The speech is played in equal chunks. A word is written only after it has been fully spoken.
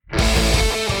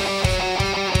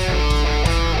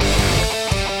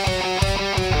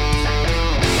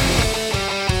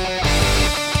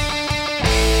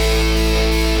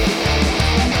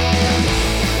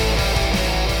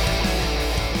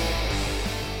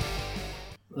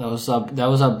That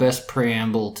was our best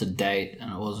preamble to date,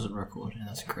 and it wasn't recording.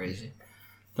 That's crazy.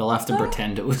 They'll have to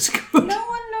pretend it was good. No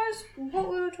one knows what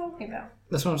we were talking about.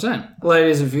 That's what I'm saying.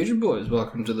 Ladies and future boys,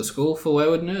 welcome to the School for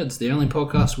Wayward Nerds, the only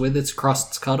podcast with its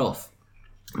crusts cut off.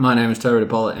 My name is Toby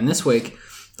DePaula, and this week,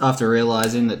 after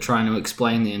realising that trying to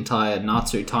explain the entire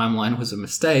Natsu timeline was a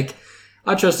mistake,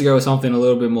 I chose to go with something a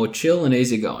little bit more chill and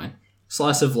easygoing.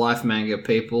 Slice of life manga,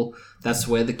 people. That's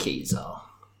where the keys are.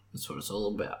 That's what it's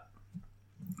all about.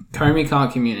 Komi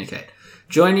can't communicate.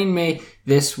 Joining me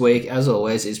this week, as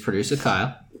always, is producer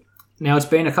Kyle. Now, it's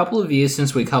been a couple of years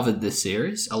since we covered this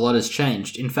series. A lot has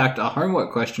changed. In fact, our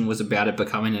homework question was about it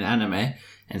becoming an anime,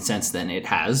 and since then it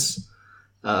has.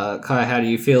 Kyle, how do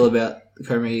you feel about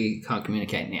Komi can't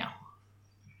communicate now?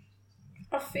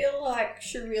 I feel like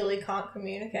she really can't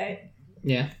communicate.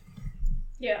 Yeah?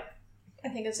 Yeah. I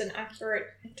think it's an accurate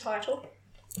title.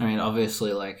 I mean,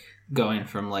 obviously, going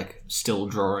from, still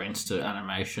drawings to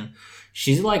animation,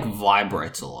 she,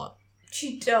 vibrates a lot.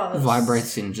 She does.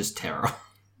 Vibrates in just terror.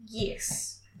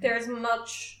 Yes. There is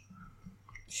much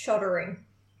shuddering.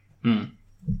 Hmm.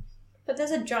 But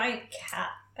there's a giant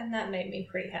cat, and that made me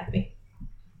pretty happy.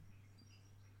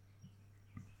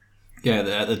 Yeah,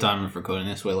 at the time of recording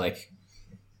this, we're,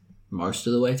 most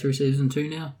of the way through Season 2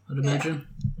 now, I'd imagine.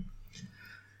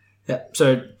 Yeah,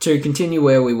 so to continue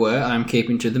where we were, I'm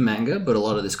keeping to the manga, but a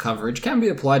lot of this coverage can be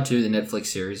applied to the Netflix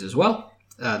series as well.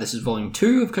 This is Volume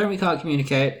 2 of Komi Can't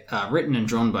Communicate, written and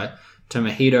drawn by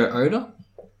Tomohiro Oda,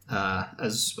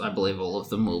 as I believe all of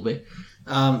them will be.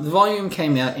 The volume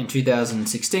came out in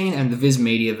 2016, and the Viz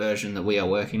Media version that we are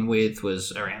working with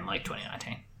was around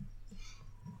 2019.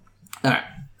 Alright.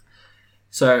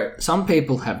 So, some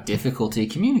people have difficulty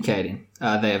communicating.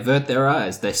 They avert their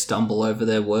eyes, they stumble over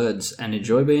their words, and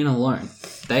enjoy being alone.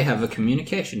 They have a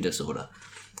communication disorder.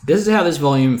 This is how this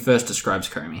volume first describes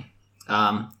Komi.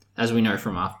 As we know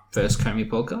from our first Komi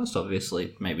podcast,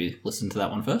 obviously, maybe listen to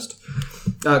that one first.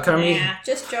 Komi... Yeah,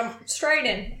 just jump straight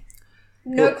in.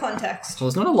 No context. Well,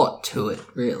 there's not a lot to it,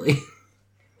 really.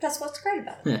 That's what's great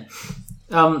about it.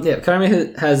 Yeah.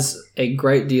 Komi has a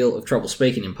great deal of trouble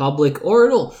speaking in public, or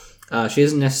at all. She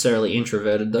isn't necessarily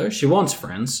introverted, though. She wants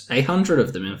friends. 800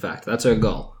 of them, in fact. That's her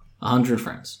goal. 100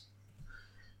 friends.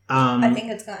 I think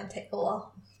it's going to take a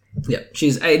while. Yeah.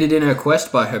 She's aided in her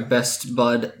quest by her best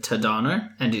bud, Tadano,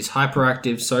 and his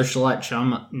hyperactive socialite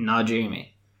chum,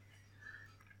 Najimi.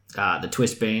 The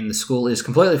twist being the school is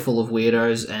completely full of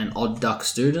weirdos and odd duck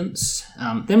students.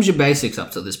 Them's your basics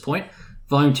up to this point.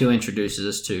 Volume 2 introduces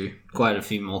us to quite a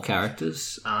few more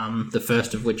characters. The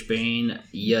first of which being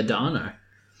Yadano.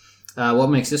 What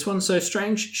makes this one so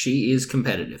strange? She is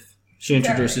competitive. She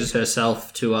introduces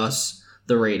herself to us,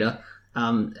 the reader,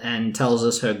 and tells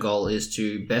us her goal is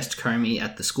to best Komi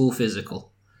at the school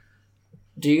physical.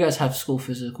 Do you guys have school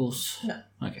physicals? No.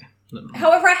 Okay.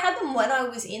 However, I had them when I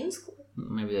was in school.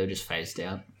 Maybe they were just phased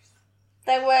out.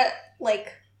 They were,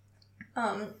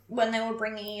 when they were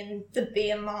bringing in the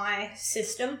BMI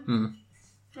system,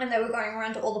 and they were going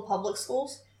around to all the public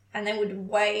schools, and they would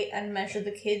weigh and measure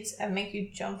the kids and make you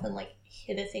jump and,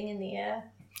 hit a thing in the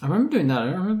air. I remember doing that. I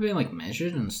remember being,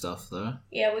 measured and stuff, though.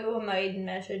 Yeah, we were made and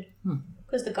measured.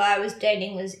 Because the guy I was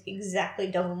dating was exactly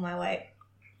double my weight.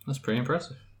 That's pretty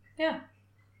impressive. Yeah.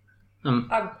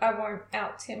 I won't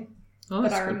out him. Oh,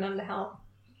 but I good. remember how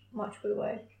much we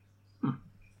weighed.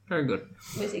 Very good.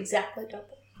 It was exactly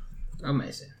double.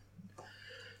 Amazing.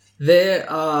 There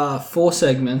are 4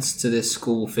 segments to this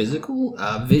school physical.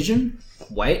 Vision,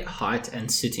 weight, height,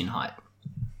 and sitting height.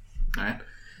 Alright.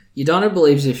 Yadano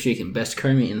believes if she can best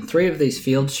Komi in 3 of these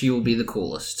fields, she will be the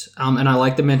coolest. And I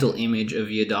like the mental image of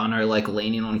Yadano,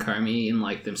 leaning on Komi in,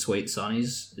 them sweet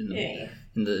sunnies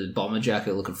in the bomber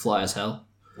jacket looking fly as hell.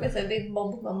 With a big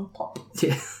bubblegum pop.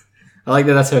 Yeah. I like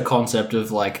that that's her concept of,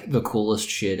 the coolest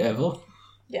shit ever.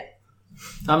 Yeah.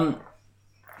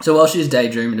 So while she's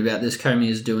daydreaming about this, Komi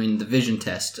is doing the vision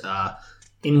test,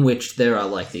 in which there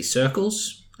are, these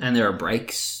circles, and there are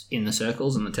breaks in the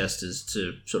circles, and the test is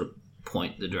to sort of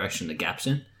point the direction the gap's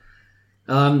in.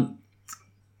 So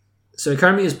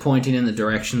Komi is pointing in the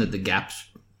direction that the gaps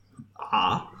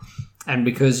are, and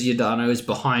because Yadano is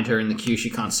behind her in the queue, she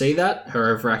can't see that.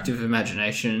 Her overactive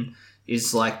imagination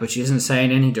is but she isn't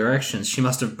saying any directions. She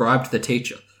must have bribed the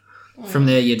teacher. From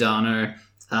there, Yadano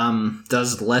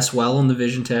does less well on the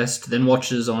vision test, then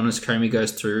watches on as Komi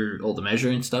goes through all the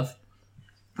measuring stuff.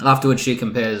 Afterwards, she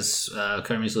compares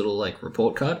Komi's little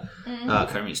report card.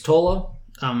 Komi's taller.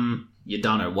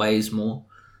 Yadano weighs more.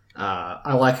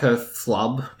 I like her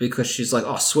flub because she's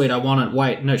oh sweet, I want it.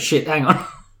 Wait, no shit, hang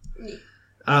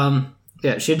on.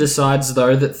 Yeah, she decides,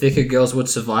 though, that thicker girls would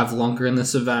survive longer in the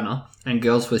savannah, and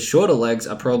girls with shorter legs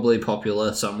are probably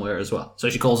popular somewhere as well. So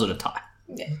she calls it a tie.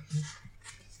 Yeah.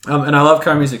 And I love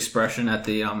Komi's expression at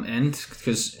the end,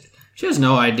 because she has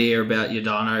no idea about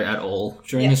Yadano at all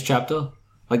during this chapter.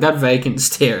 Like, that vacant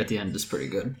stare at the end is pretty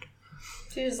good.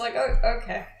 She's like, oh,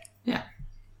 okay. Yeah.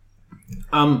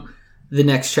 The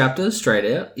next chapter,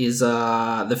 straight out, is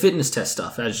the fitness test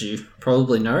stuff. As you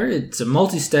probably know, it's a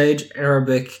multi-stage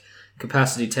aerobic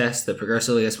capacity test that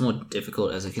progressively gets more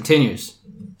difficult as it continues.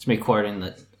 It's me quoting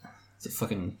that it's a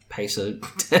fucking pacer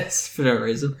test for no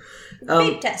reason.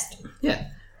 Big test. Yeah.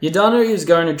 Yadano is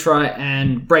going to try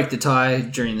and break the tie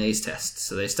during these tests.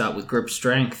 So they start with grip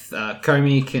strength.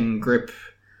 Komi can grip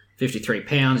 53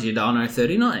 pounds, Yadano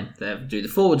 39. They have to do the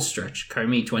forward stretch.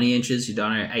 Komi 20 inches,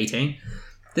 Yadano 18.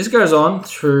 This goes on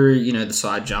through, the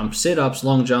side jump, sit-ups,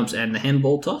 long jumps, and the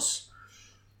handball toss.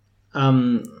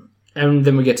 And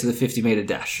then we get to the 50-meter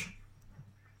dash.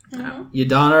 Mm-hmm.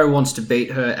 Yadano wants to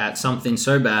beat her at something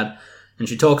so bad, and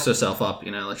she talks herself up,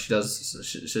 like she does.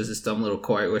 She says this dumb little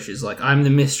quote where she's like, "I'm the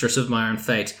mistress of my own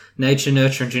fate. Nature,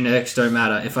 nurture, and genetics don't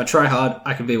matter. If I try hard,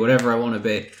 I can be whatever I want to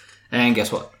be." And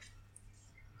guess what?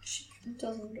 She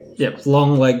doesn't do it. Yep,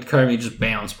 long-legged Komi just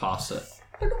bounds past it.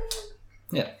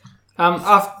 Yeah.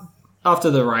 After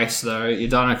the race, though,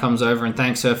 Yadano comes over and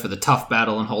thanks her for the tough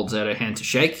battle and holds out her hand to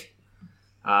shake.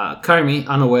 Komi,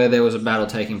 unaware there was a battle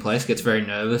taking place, gets very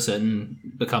nervous and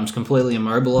becomes completely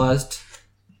immobilized,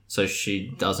 so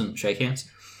she doesn't shake hands.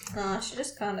 She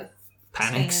just kind of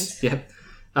panics. stands. Yep.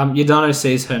 Yadano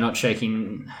sees her not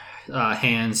shaking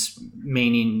hands,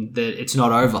 meaning that it's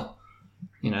not over.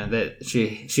 That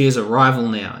she is a rival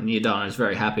now, and Yadano is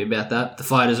very happy about that. The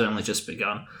fight has only just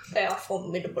begun. They are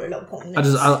formidable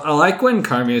opponents. I like when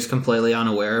Komi is completely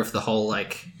unaware of the whole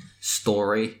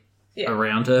story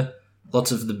around her.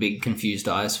 Lots of the big confused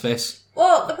eyes face.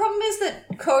 Well, the problem is that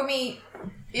Komi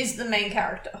is the main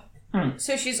character.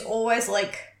 So she's always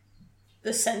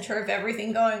the center of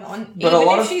everything going on, but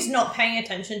even if she's not paying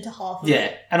attention to half of it.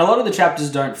 Yeah, and a lot of the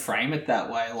chapters don't frame it that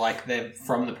way, like they're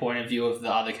from the point of view of the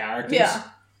other characters. Yeah.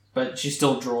 But she's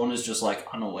still drawn as just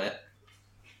unaware.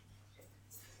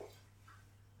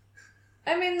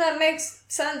 I mean, that makes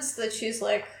sense that she's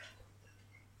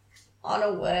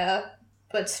unaware,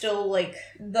 but still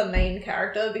the main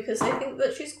character because they think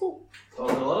that she's cool. Well,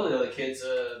 a lot of the other kids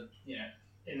are,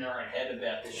 in their own head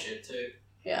about this shit too.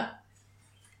 Yeah.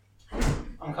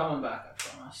 I'm coming back, I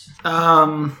promise.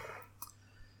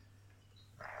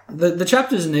 The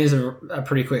chapters in these are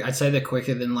pretty quick. I'd say they're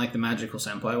quicker than the Magical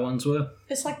Senpai ones were.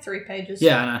 It's 3 pages.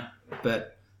 Yeah, I know.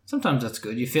 But sometimes that's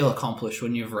good. You feel accomplished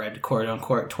when you've read,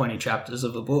 quote-unquote, 20 chapters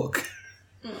of a book.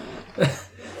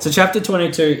 So chapter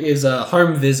 22 is a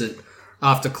home visit.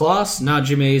 After class,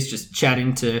 Najimi is just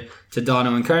chatting to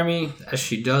Dino and Komi, as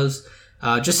she does,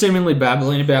 just seemingly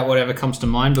babbling about whatever comes to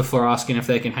mind before asking if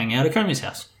they can hang out at Komi's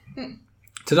house.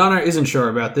 Tadano isn't sure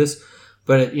about this,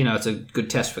 but it's a good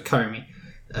test for Komi.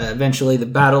 Eventually, the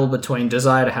battle between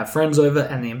desire to have friends over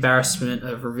and the embarrassment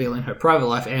of revealing her private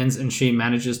life ends, and she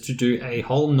manages to do a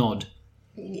whole nod.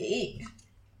 Yeah.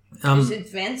 She's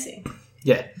advancing.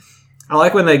 Yeah. I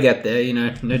like when they get there,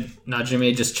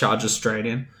 Najimi just charges straight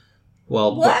in.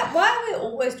 Well, why are we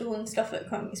always doing stuff at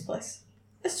Komi's place?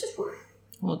 It's just rude.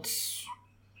 Well, it's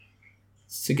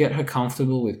to get her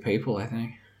comfortable with people, I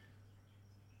think.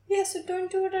 Yeah, so don't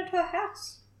do it at her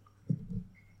house.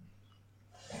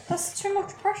 That's too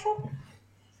much pressure.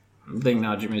 I think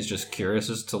Najimi's just curious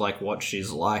as to what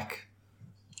she's like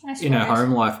I in her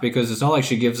home life, because it's not like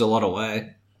she gives a lot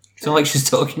away. It's not like she's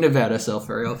talking about herself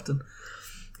very often.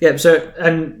 Yeah, so,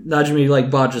 and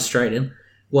Najimi barges straight in.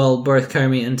 While both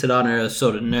Komi and Tadano are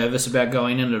sort of nervous about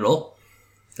going in at all.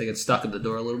 They get stuck at the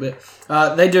door a little bit.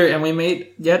 They do, and we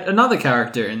meet yet another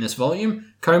character in this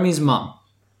volume, Komi's mum.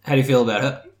 How do you feel about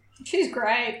her? She's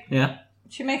great. Yeah?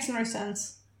 She makes no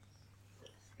sense.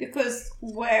 Because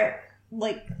where,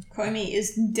 Komi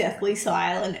is deathly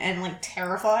silent and,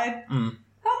 terrified, her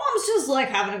mom's just,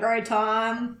 having a great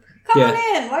time. Come on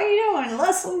in, what are you doing?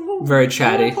 Let's very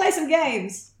chatty. Play some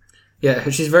games. Yeah,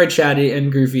 she's very chatty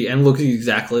and goofy and looks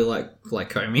exactly like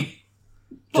Komi.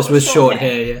 Just with short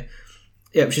hair, yeah.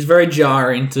 Yeah, she's very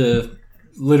jarring to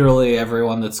literally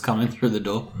everyone that's coming through the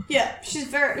door. Yeah, she's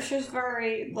very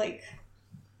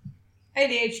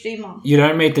ADHD mom. You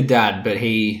don't meet the dad, but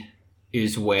he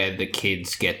is where the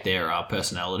kids get their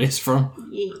personalities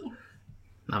from. Yeah.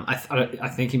 I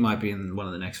think he might be in one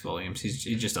of the next volumes.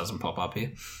 He just doesn't pop up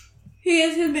here. He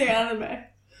is in the anime.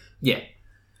 Yeah.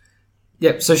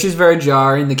 Yep, so she's very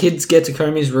jarring. The kids get to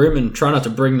Komi's room and try not to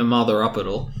bring the mother up at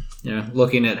all.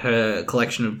 Looking at her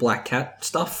collection of black cat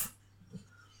stuff.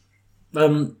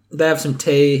 They have some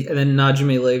tea, and then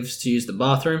Najimi leaves to use the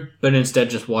bathroom, but instead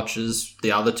just watches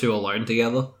the other two alone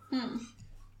together.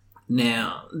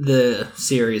 Now, the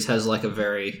series has like a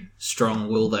very strong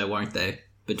will they, won't they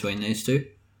between these two.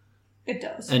 It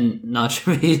does. And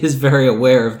Najimi is very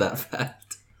aware of that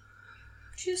fact.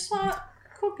 She's like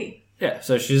Cookie. Yeah,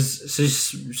 so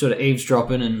she's sort of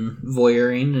eavesdropping and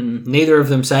voyeuring, and neither of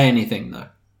them say anything, though.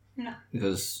 No.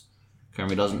 Because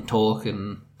Komi doesn't talk,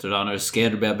 and Tadano's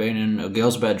scared about being in a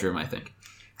girl's bedroom, I think.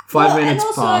 5 minutes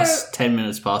pass, 10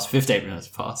 minutes pass, 15 minutes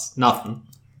pass. Nothing.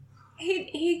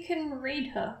 He can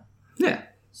read her. Yeah.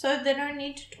 So they don't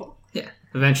need to talk. Yeah.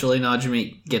 Eventually,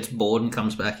 Najimi gets bored and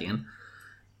comes back in.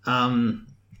 And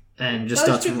just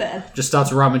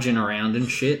starts rummaging around and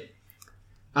shit.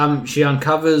 She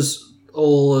uncovers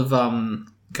all of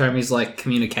Komi's like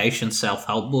communication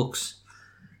self-help books.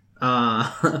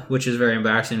 Which is very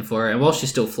embarrassing for her. And while she's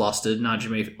still flustered,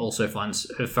 Najimi also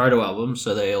finds her photo album,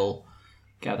 so they all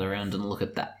gather around and look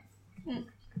at that.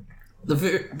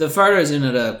 The photos in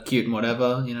it are cute and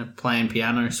whatever, playing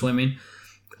piano, swimming.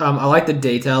 I like the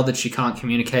detail that she can't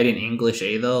communicate in English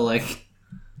either, like,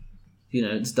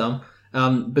 it's dumb.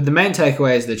 But the main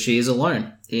takeaway is that she is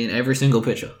alone in every single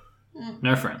picture.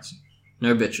 No friends.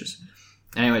 No bitches.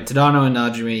 Anyway, Tadano and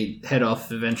Najimi head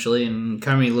off eventually, and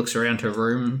Komi looks around her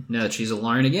room now that she's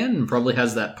alone again, and probably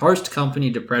has that post-company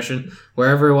depression where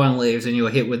everyone leaves and you're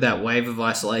hit with that wave of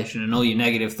isolation and all your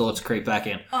negative thoughts creep back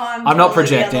in. Oh, I'm not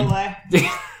projecting. The other way.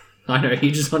 I know,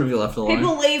 you just want to be left alone.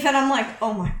 People leave and I'm like,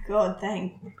 oh my god,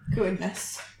 thank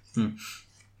goodness.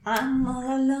 I'm all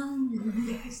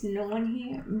alone. There's no one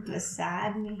here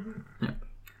beside me. Yeah.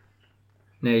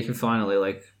 Now you can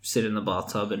finally, sit in the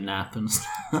bathtub and nap and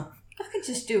stuff. I could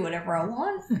just do whatever I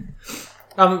want.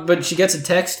 But she gets a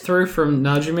text through from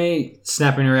Najimi,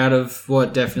 snapping her out of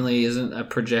what definitely isn't a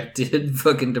projected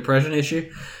fucking depression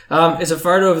issue. It's a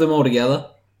photo of them all together,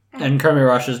 and Komi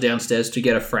rushes downstairs to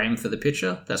get a frame for the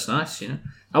picture. That's nice,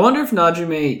 I wonder if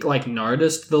Najimi,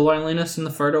 noticed the loneliness in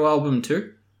the photo album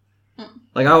too.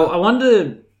 I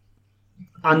wonder,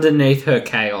 underneath her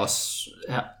chaos,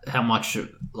 how much,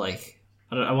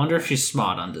 I wonder if she's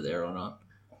smart under there or not.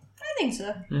 I think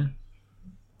so. Yeah.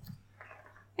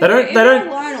 They don't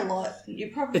learn a lot. You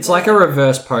probably. It's like a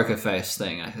reverse poker face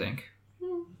thing, I think.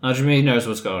 Najimi knows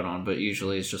what's going on, but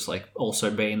usually it's just also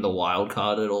being the wild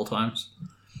card at all times.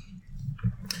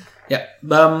 Yeah.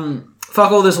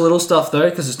 Fuck all this little stuff though,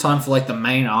 because it's time for the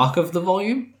main arc of the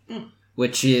volume,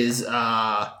 which is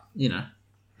the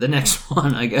next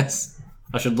one, I guess.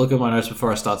 I should look at my notes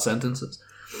before I start sentences.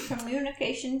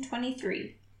 Communication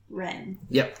 23, Ren.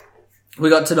 Yep.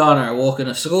 We got Tadano walking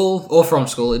to school, or from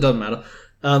school, it doesn't matter.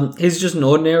 He's just an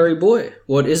ordinary boy.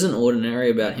 What isn't ordinary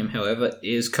about him, however,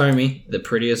 is Komi, the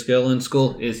prettiest girl in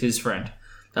school, is his friend.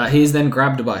 He is then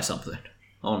grabbed by something.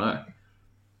 Oh no.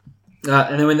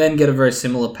 And then we then get a very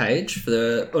similar page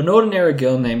for an ordinary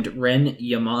girl named Ren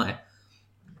Yamai.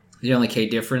 The only key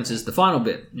difference is the final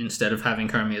bit. Instead of having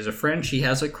Komi as a friend, she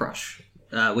has a crush,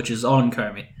 which is on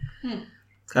Komi.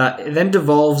 It then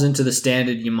devolves into the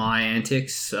standard Yamai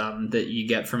antics that you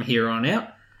get from here on out.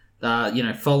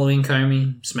 Following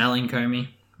Komi, smelling Komi.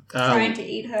 Trying to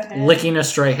eat her hair. Licking a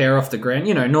stray hair off the ground.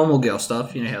 Normal girl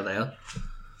stuff. You know how they are.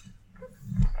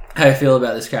 How do you feel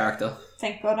about this character?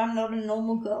 Thank God I'm not a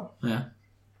normal girl. Yeah.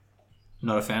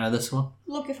 Not a fan of this one?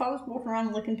 Look, if I was walking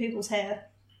around licking people's hair,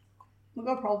 we've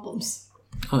got problems.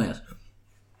 Oh, yes.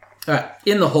 Alright,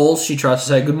 in the halls, she tries to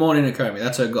say good morning to Komi.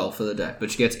 That's her goal for the day.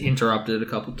 But she gets interrupted a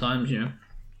couple of times,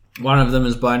 One of them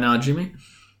is by Najimi.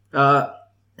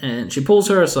 And she pulls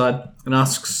her aside and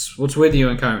asks, what's with you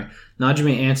and Komi?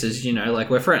 Najimi answers,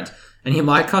 we're friends. And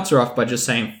Yamai cuts her off by just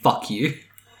saying, fuck you.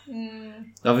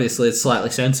 Obviously, it's slightly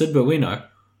censored, but we know.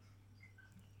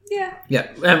 Yeah.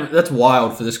 Yeah, and that's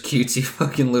wild for this cutesy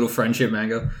fucking little friendship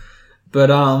manga. But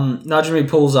Najimi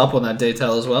pulls up on that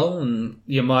detail as well, and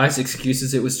Yamai's excuse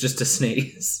is it was just a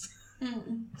sneeze.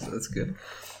 So that's good.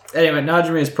 Anyway,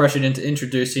 Najimi is pressured into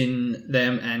introducing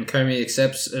them, and Komi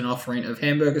accepts an offering of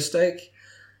hamburger steak.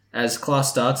 As class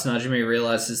starts, Najimi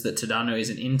realizes that Tadano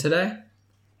isn't in today.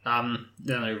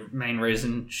 The only main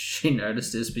reason she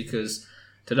noticed is because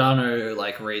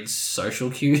Tadano reads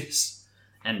social cues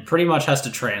and pretty much has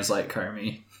to translate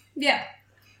Komi. Yeah.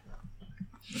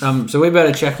 So we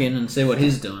better check in and see what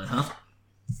he's doing, huh?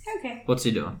 Okay. What's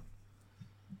he doing?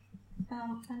 I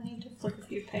need to flip a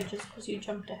few pages because you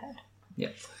jumped ahead. Yeah.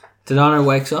 Tadano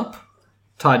wakes up,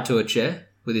 tied to a chair,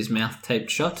 with his mouth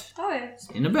taped shut. Oh, yes.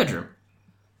 In a bedroom.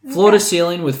 Floor to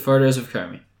ceiling with photos of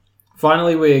Komi.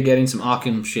 Finally, we are getting some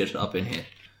Arkham shit up in here.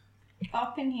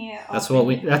 Up in here. That's what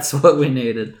we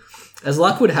needed. As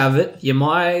luck would have it,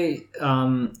 Yamai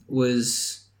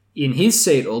was in his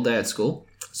seat all day at school,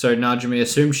 so Najimi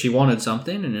assumes she wanted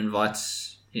something and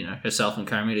invites, herself and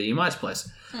Komi to Yamai's place.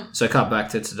 So cut back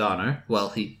to Tadano. Well,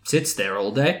 he sits there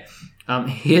all day.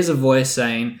 He hears a voice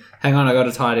saying, "Hang on, I got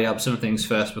to tidy up some things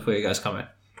first before you guys come in."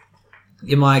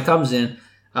 Yamai comes in,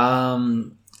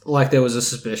 like there was a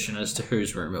suspicion as to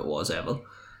whose room it was ever.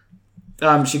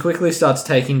 She quickly starts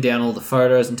taking down all the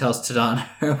photos and tells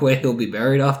Tadano where he'll be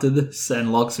buried after this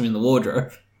and locks him in the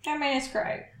wardrobe. I mean, it's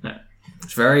great. No.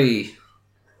 It's very,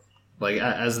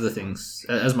 as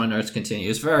my notes continue,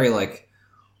 it's very,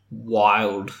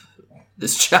 wild,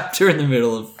 this chapter in the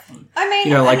middle of,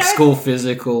 school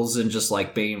physicals and just,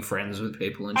 being friends with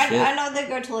people and shit. I know they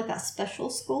go to, a special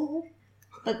school,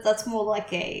 but that's more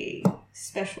like a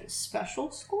special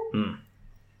school.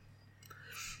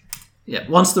 Yeah,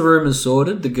 once the room is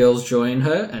sorted, the girls join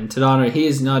her, and Tadano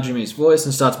hears Najimi's voice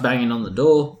and starts banging on the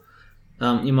door.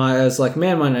 Yamaya's like,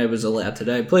 "Man, my neighbours are loud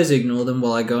today. Please ignore them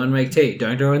while I go and make tea.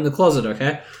 Don't go in the closet,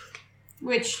 okay?"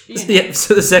 Which, Yeah,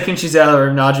 so the second she's out of the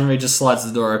room, Najimi just slides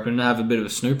the door open and have a bit of a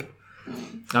snoop.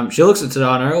 She looks at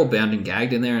Tadano, all bound and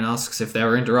gagged in there, and asks if they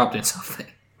were interrupting something.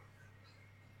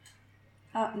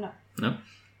 No. No?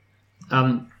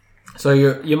 So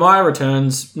Yamaya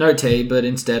returns, no tea, but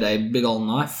instead a big old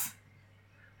knife.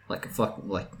 Like a fucking,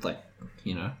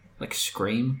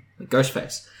 Scream, like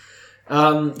Ghostface.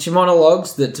 She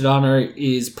monologues that Tadano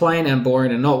is plain and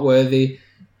boring and not worthy,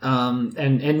 and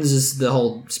ends the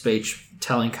whole speech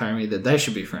telling Komi that they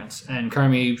should be friends. And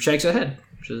Komi shakes her head.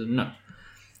 She says no.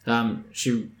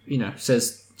 She,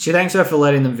 says she thanks her for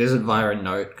letting them visit via a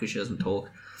note because she doesn't talk.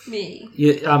 Me.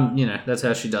 Yeah, that's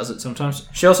how she does it sometimes.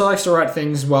 She also likes to write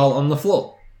things while on the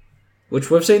floor, which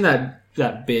we've seen that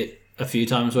bit a few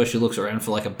times where she looks around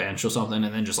for a bench or something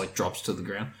and then just drops to the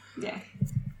ground. Yeah.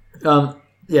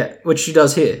 Yeah, which she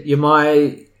does here.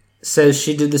 Yamai says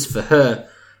she did this for her.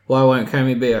 Why won't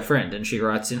Komi be her friend? And she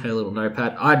writes in her little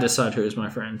notepad, "I decide who is my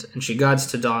friend." And she guides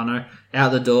Tadano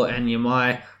out the door, and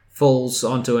Yamai falls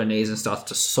onto her knees and starts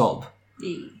to sob.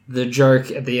 Yeah. The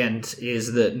joke at the end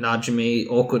is that Najimi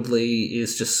awkwardly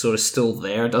is just sort of still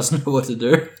there, doesn't know what to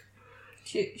do.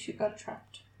 She got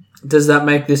trapped. Does that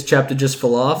make this chapter just for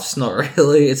laughs? Not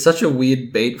really. It's such a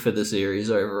weird beat for the series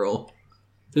overall.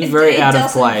 It's very out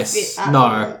of place.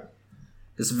 No.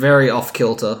 It's very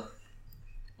off-kilter.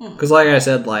 Because like I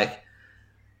said,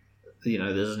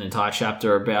 there's an entire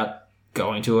chapter about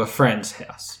going to a friend's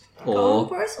house.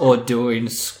 Or doing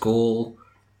school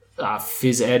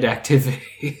phys ed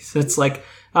activities. It's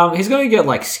he's going to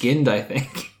get, skinned, I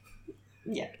think.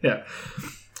 Yeah. Yeah.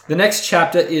 The next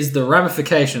chapter is the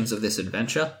ramifications of this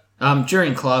adventure.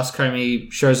 During class,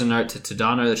 Komi shows a note to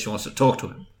Tadano that she wants to talk to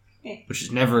him. Yeah. Which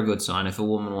is never a good sign if a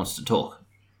woman wants to talk.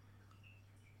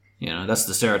 That's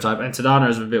the stereotype. And Tadano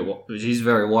is he's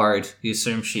very worried. He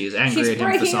assumes she is angry at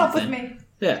him for something. She's breaking up with me.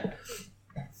 Yeah.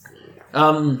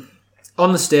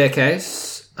 On the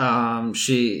staircase,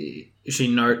 she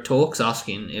talks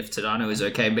asking if Tadano is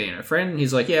okay being her friend. And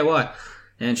he's like, "Yeah, why?"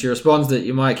 And she responds that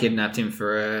Yamai kidnapped him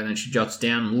for her, and then she jots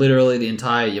down literally the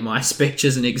entire Yamai speech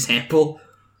as an example.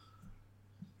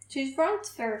 She runs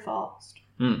very fast.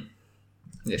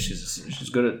 Yeah, she's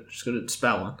good at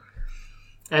spelling.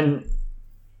 And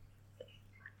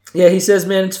yeah, he says,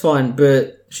 "Man, it's fine,"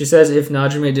 but she says if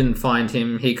Najimi didn't find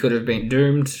him, he could have been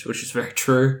doomed, which is very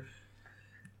true.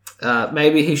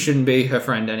 Maybe he shouldn't be her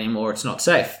friend anymore. It's not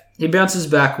safe. He bounces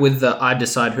back with the "I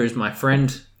decide who's my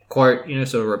friend" quote,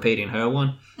 sort of repeating her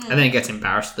one, and then gets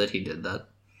embarrassed that he did that.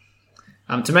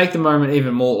 To make the moment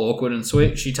even more awkward and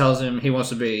sweet, she tells him she wants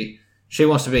to be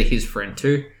his friend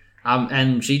too.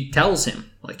 And she tells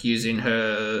him, using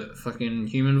her fucking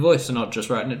human voice and not just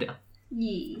writing it down.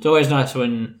 Yeah. It's always nice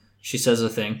when she says a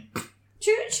thing.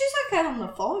 She's okay on the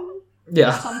phone.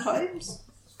 Yeah. Sometimes.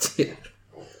 Yeah.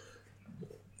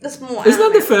 That's more. Isn't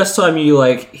that the first time you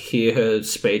hear her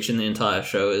speech in the entire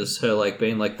show? Is her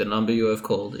being the number you have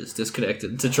called is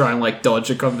disconnected to try and dodge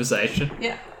a conversation?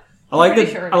 Yeah. I like that.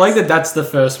 Sure I like that. That's the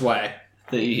first way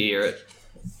that you hear it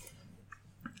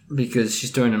because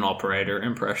she's doing an operator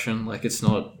impression. It's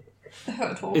not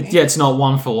her talking. It's not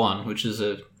one for one, which is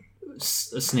a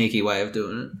sneaky way of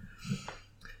doing it.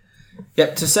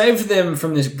 Yep, to save them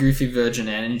from this goofy virgin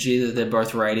energy that they're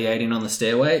both radiating on the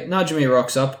stairway, Najimi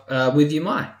rocks up with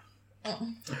Yamai,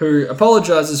 who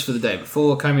apologises for the day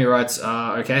before. Komi writes,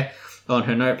 okay, on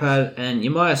her notepad, and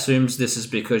Yamai assumes this is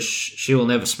because she will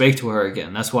never speak to her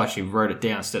again. That's why she wrote it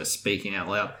down instead of speaking out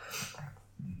loud.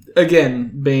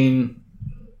 Again,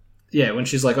 when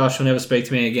she's like, she'll never speak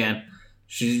to me again.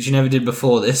 She never did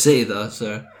before this either,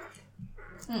 so,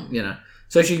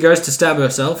 So she goes to stab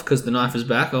herself because the knife is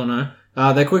back. Oh no.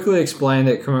 They quickly explain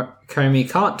that Komi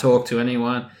can't talk to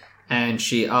anyone, and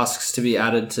she asks to be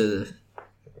added to,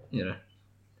 you know.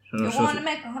 You want to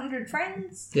make 100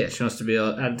 friends? Yeah, she wants to be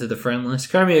added to the friend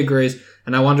list. Komi agrees,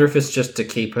 and I wonder if it's just to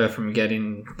keep her from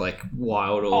getting, like,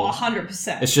 wild or... Oh,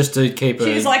 100%. It's just to keep her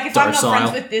She's like, if docile. I'm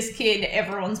not friends with this kid,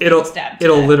 everyone's being stabbed.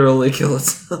 It'll literally kill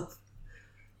itself.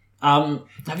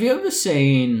 Have you ever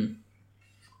seen,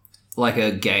 like,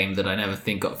 a game that I never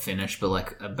think got finished, but,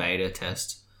 like, a beta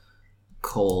test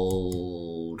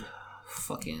called...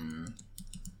 fucking...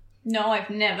 No, I've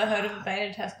never heard of a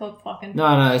beta test called fucking...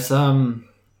 No, it's,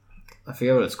 I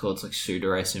forget what it's called. It's like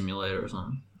Sudare Simulator or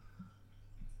something.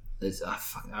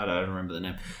 I don't remember the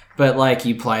name. But, like,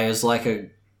 you play as, like, a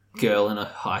girl in a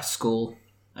high school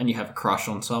and you have a crush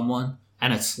on someone.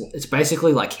 And it's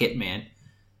basically like Hitman.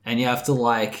 And you have to,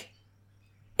 like,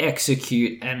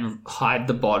 execute and hide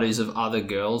the bodies of other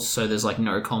girls so there's, like,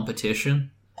 no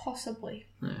competition. Possibly.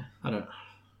 Yeah, I don't...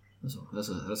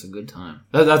 That's a good time.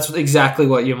 That's exactly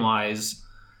what Yamai's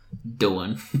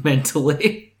doing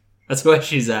mentally. That's where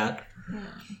she's at.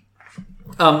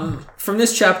 From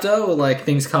this chapter, like,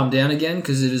 things calm down again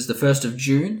because it is the 1st of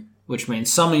June, which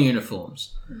means summer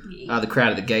uniforms. The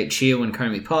crowd at the gate cheer when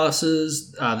Komi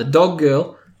passes. The dog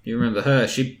girl, you remember her,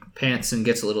 she pants and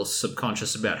gets a little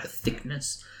subconscious about her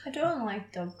thickness. I don't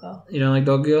like dog girl. You don't like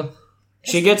dog girl?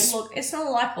 Look, it's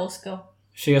not like horse girl.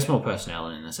 She gets more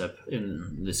personality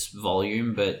in this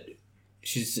volume, but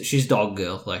she's dog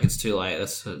girl. Like, it's too late.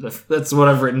 That's what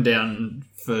I've written down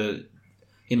for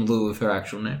in lieu of her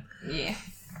actual name. Yeah.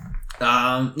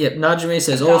 Yep. Najimi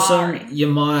says awesome.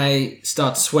 Yamai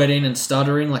starts sweating and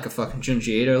stuttering like a fucking Junji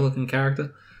Ito looking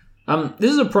character.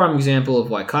 This is a prime example of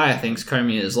why Kaya thinks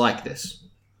Komi is like this.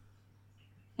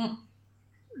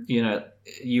 You know,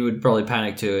 you would probably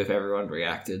panic too if everyone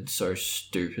reacted so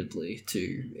stupidly to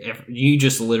you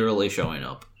just literally showing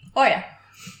up. Oh yeah.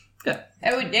 Yeah.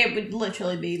 It would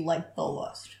literally be like the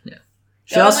worst. Yeah.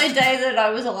 The only day that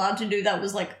I was allowed to do that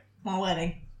was like my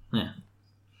wedding. Yeah.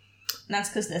 And that's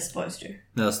because they're supposed to.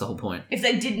 No, that's the whole point. If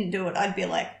they didn't do it, I'd be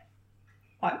like,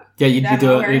 what? Yeah, you'd be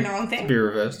doing wearing the wrong thing. It'd be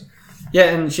reversed. Yeah,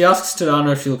 and she asks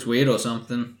Tadano if she looks weird or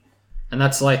something. And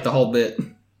that's like the whole bit.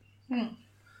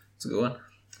 It's a good one.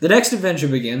 The next adventure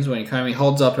begins when Komi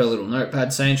holds up her little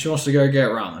notepad saying she wants to go get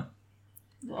ramen.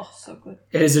 Oh, so good.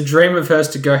 It is a dream of hers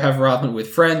to go have ramen with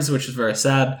friends, which is very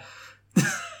sad.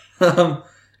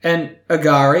 And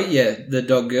Agari, the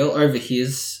dog girl,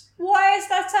 overhears. Why is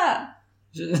that sad?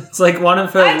 It's like one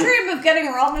of her... I dream of getting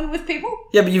ramen with people.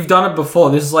 Yeah, but you've done it before.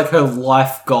 This is like her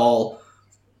life goal.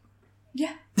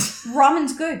 Yeah.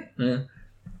 Ramen's good. Yeah.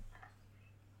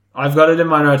 I've got it in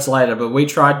my notes later, but we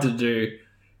tried to do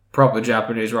proper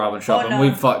Japanese ramen shop,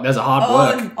 and there's a hard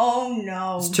work. Oh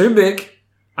no. It's too big.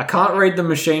 I can't read the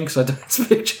machine because I don't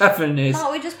speak Japanese.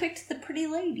 Oh, we just picked the pretty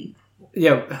lady.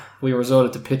 Yeah, we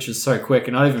resorted to pictures so quick,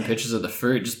 and not even pictures of the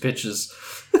food, just pictures.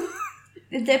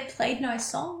 They played nice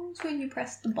songs when you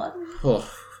pressed the button. Oh,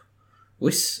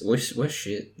 we're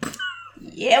shit.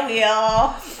 Yeah, we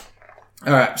are.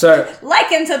 Alright, so...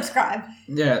 Like and subscribe.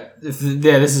 Yeah, this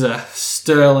is a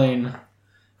sterling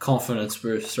confidence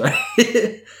boost, right?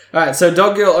 Alright, so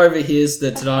Dog Girl overhears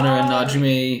that Tadano and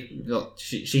Najimi... Well,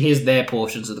 she hears their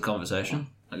portions of the conversation.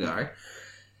 Okay.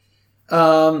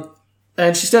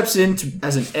 And she steps in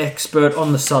as an expert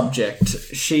on the subject.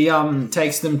 She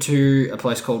takes them to a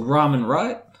place called Ramen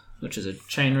Right, which is a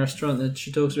chain restaurant that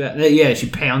she talks about. Yeah, she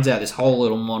pounds out this whole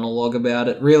little monologue about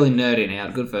it. Really nerding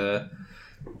out. Good for her.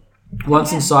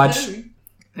 Once inside,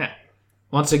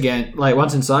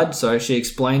 she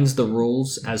explains the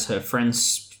rules as her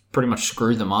friends pretty much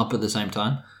screw them up at the same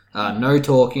time. No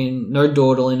talking, no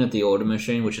dawdling at the order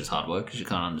machine, which is hard work because you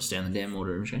can't understand the damn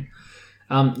order machine.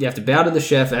 You have to bow to the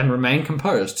chef and remain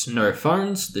composed. No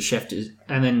phones.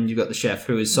 And then you've got the chef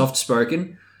who is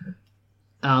soft-spoken,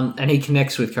 and he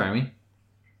connects with Komi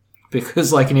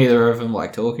because, like, neither of them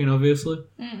like talking, obviously.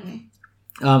 Mm-hmm.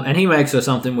 And he makes her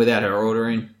something without her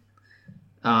ordering.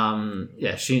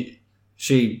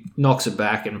 She knocks it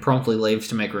back and promptly leaves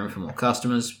to make room for more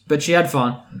customers. But she had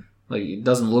fun. Like, it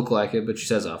doesn't look like it, but she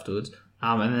says afterwards.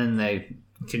 And then they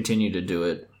continue to do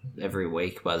it every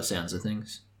week by the sounds of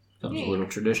things. Becomes a little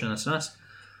tradition. That's nice.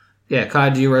 Yeah, Kai,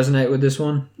 do you resonate with this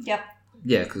one? Yep.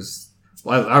 Yeah, because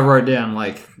I wrote down,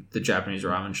 like, the Japanese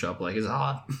ramen shop. Like, it's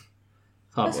hard.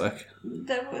 Hard work.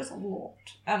 There was a lot.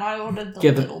 And I ordered the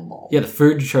little bowl. Yeah, the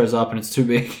food shows up and it's too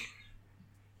big.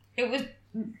 It was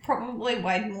probably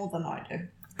way more than I do.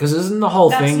 Because isn't the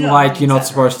whole thing, like, you're not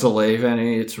supposed to leave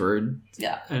any? It's rude.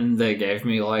 Yeah. And they gave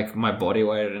me, like, my body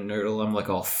weight in a noodle. I'm like,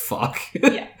 oh, fuck.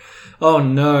 Yeah. Oh,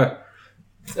 no.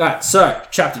 Alright, so,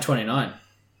 chapter 29.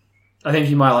 I think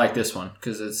you might like this one,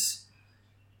 because it's,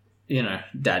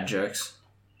 dad jokes.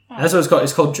 Oh. That's what it's called.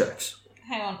 It's called jokes.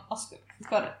 Hang on, Oscar.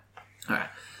 Got it. Alright.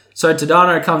 So,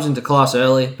 Tadano comes into class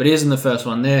early, but he isn't the first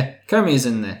one there. Komi is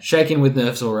in there, shaking with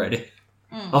nerves already.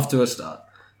 Off to a start.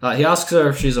 He asks her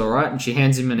if she's alright, and she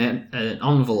hands him an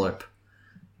envelope.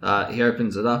 He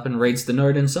opens it up and reads the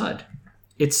note inside.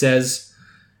 It says,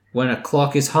 "When a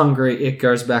clock is hungry, it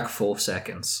goes back 4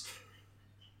 seconds."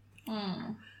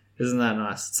 Isn't that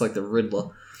nice? It's like the Riddler.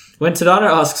 When Tadano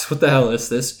asks what the hell is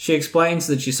this, she explains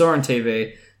that she saw on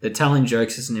TV that telling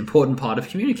jokes is an important part of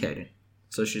communicating.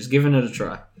 So she's given it a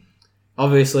try.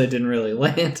 Obviously, it didn't really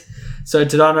land. So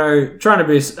Tadano, trying to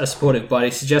be a supportive buddy,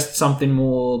 suggests something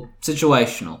more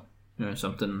situational.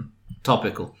 Something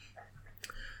topical.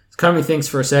 Komi thinks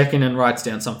for a second and writes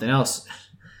down something else.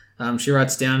 She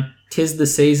writes down, "'Tis the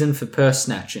season for purse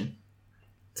snatching."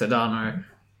 Tadano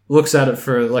looks at it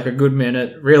for like a good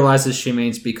minute, realizes she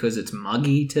means because it's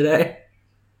muggy today.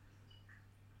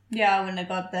 Yeah, I wouldn't have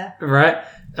got there. Right?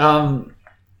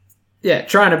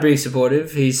 Trying to be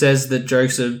supportive. He says that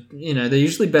jokes are, they're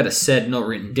usually better said, not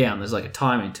written down. There's like a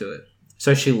timing to it.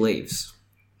 So she leaves.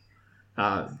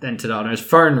 Then Tadano's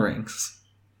phone rings.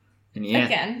 And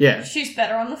Again, yeah. She's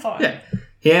better on the phone. Yeah.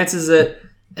 He answers it,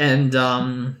 and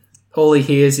all he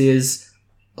hears is,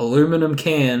 "Aluminum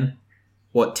can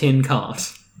what tin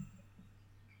can't."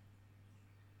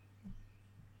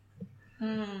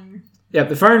 Yeah,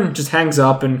 the phone just hangs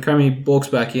up, and Komi walks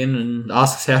back in and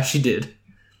asks how she did.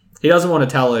 He doesn't want to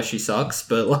tell her she sucks,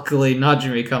 but luckily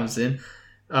Najimi comes in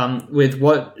with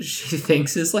what she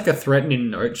thinks is like a threatening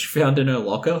note she found in her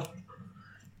locker,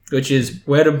 which is,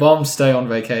 "Where do bombs stay on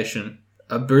vacation?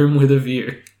 A boom with a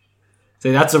view."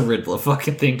 See, that's a Riddler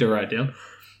fucking thing to write down.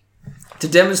 To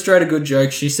demonstrate a good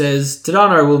joke, she says,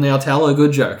 Tadano will now tell a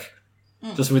good joke.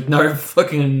 Just with no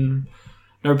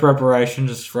preparation,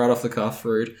 just right off the cuff,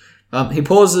 rude. He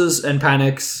pauses and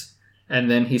panics,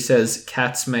 and then he says,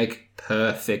 "Cats make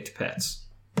perfect pets."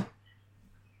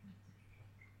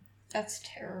 That's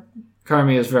terrible.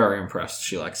 Komi is very impressed.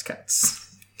 She likes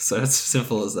cats. So it's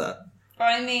simple as that.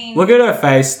 I mean... Look at her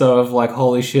face, though, of like,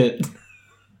 holy shit.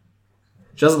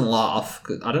 She doesn't laugh.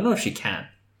 I don't know if she can.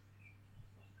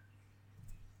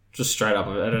 Just straight up,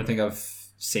 I don't think I've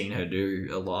seen her do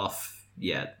a laugh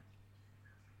yet.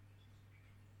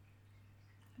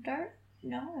 I don't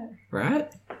know.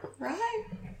 Right? Right.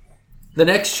 The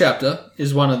next chapter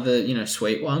is one of the,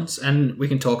 sweet ones, and we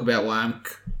can talk about why I'm,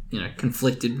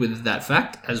 conflicted with that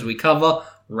fact as we cover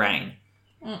rain.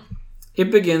 It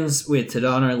begins with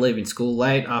Tadano leaving school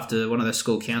late after one of the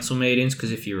school council meetings,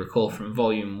 because if you recall from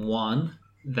Volume 1,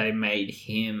 they made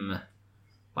him,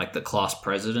 like, the class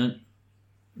president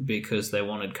because they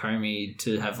wanted Komi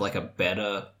to have, like, a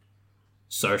better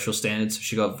social standard, so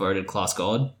she got voted class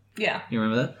god. Yeah. You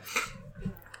remember that?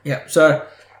 Yeah, so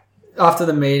after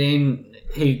the meeting,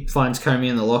 he finds Komi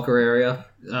in the locker area.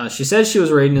 She says she was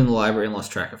reading in the library and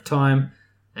lost track of time,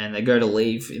 and they go to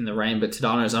leave in the rain, but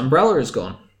Tadano's umbrella is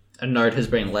gone. A note has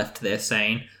been left there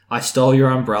saying, "I stole your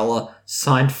umbrella,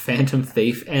 signed Phantom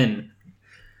Thief N."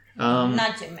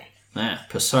 Not Jimmy.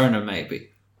 Persona, maybe.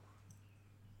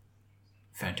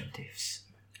 Phantom Thieves.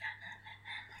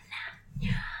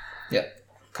 Yep.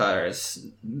 Kyra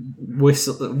is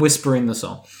whispering the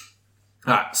song.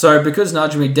 Alright, so because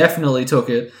Najimi definitely took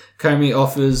it, Komi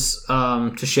offers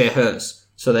to share hers.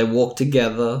 So they walk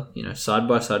together, side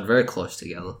by side, very close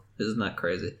together. Isn't that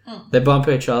crazy? They bump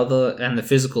each other, and the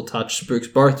physical touch spooks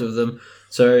both of them.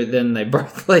 So then they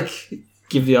both,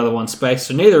 give the other one space,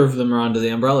 so neither of them are under the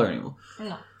umbrella anymore.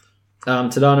 No.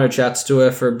 Tadano chats to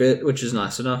her for a bit, which is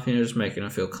nice enough, just making her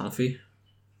feel comfy.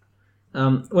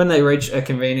 When they reach a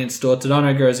convenience store,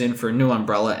 Tadano goes in for a new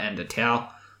umbrella and a towel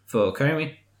for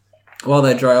Komi. While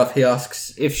they dry off, he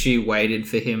asks if she waited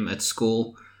for him at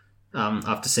school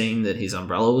after seeing that his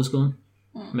umbrella was gone.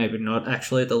 Maybe not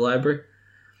actually at the library.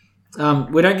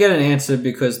 We don't get an answer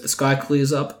because the sky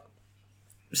clears up.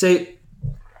 See,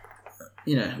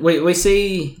 we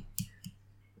see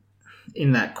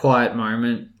in that quiet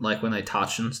moment, like when they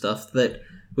touch and stuff, that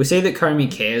we see that Komi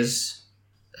cares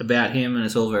about him and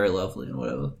it's all very lovely and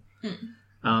whatever.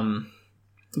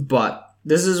 But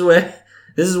this is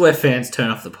where fans turn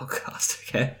off the podcast,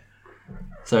 okay?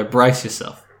 So brace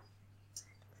yourself.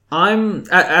 I'm,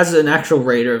 as an actual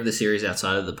reader of the series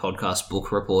outside of the podcast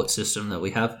book report system that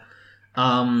we have,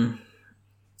 I'm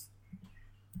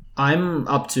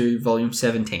up to volume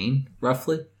 17,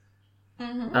 roughly.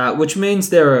 Which means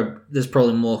there's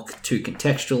probably more to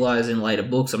contextualize in later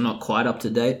books. I'm not quite up to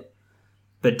date.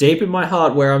 But deep in my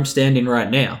heart, where I'm standing right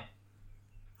now,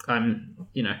 I'm,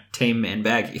 Team Man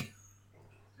Baggy.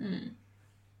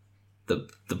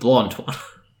 The blonde one.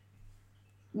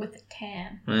 With a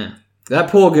tan. Yeah. That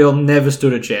poor girl never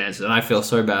stood a chance, and I feel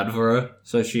so bad for her.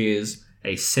 So she is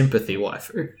a sympathy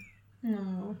waifu.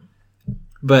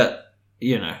 But,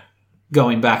 you know,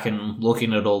 going back and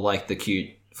looking at all, like, the cute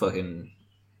fucking,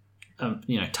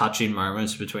 touching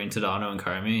moments between Tadano and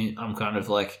Komi, I'm kind of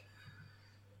like,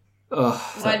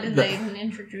 why did they even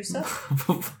introduce her?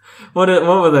 What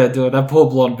were they doing? That poor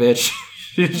blonde bitch.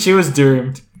 she was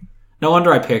doomed. No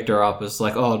wonder I picked her up. It's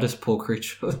like, oh, this poor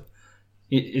creature.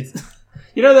 It's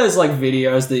you know those, like,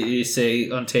 videos that you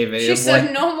see on TV? She's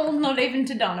so normal, not even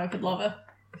Tadano could love her.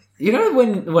 You know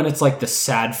when it's, like, the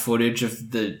sad footage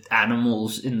of the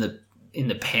animals in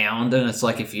the pound, and it's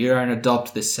like, if you don't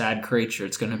adopt this sad creature,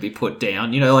 it's going to be put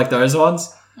down. You know, like those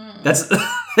ones? That's...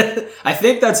 I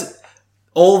think that's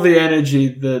all the energy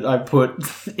that I put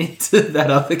into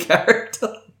that other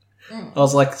character. I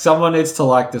was like, someone needs to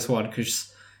like this one,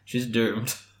 because she's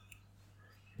doomed.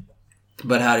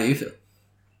 But how do you feel?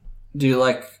 Do you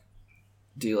like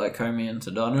Komi and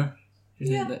Tadano?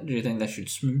 Do you think they should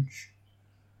smooch?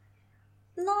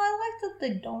 No, I like that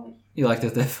they don't. You like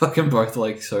that they're fucking both,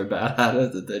 like, so bad at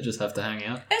it that they just have to hang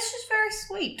out? It's just very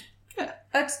sweet. Yeah.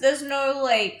 There's no,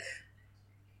 like,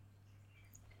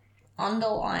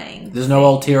 underlying There's no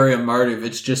ulterior motive.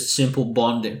 It's just simple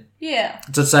bonding. Yeah.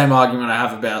 It's the same argument I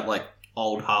have about, like,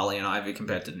 old Harley and Ivy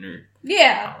compared to new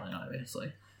Harley and Ivy.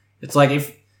 It's like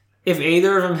if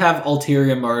either of them have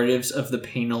ulterior motives of the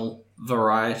penal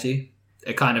variety,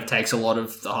 it kind of takes a lot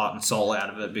of the heart and soul out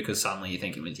of it, because suddenly you're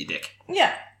thinking with your dick.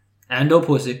 Yeah. And or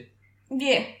pussy.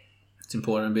 Yeah. It's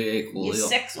important to be equal. Your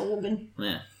sex organ.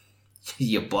 Yeah.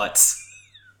 Your butts.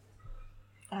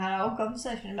 I had a whole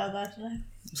conversation about that today.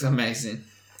 It's amazing.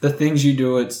 The things you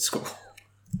do at school.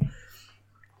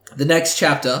 The next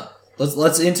chapter,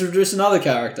 let's introduce another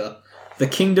character. The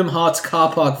Kingdom Hearts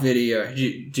car park video.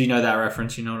 Do you know that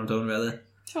reference? You know what I'm talking about there?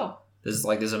 Sure. There's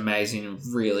like this amazing,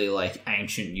 really, like,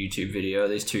 ancient YouTube video.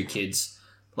 These two kids,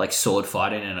 like, sword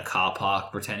fighting in a car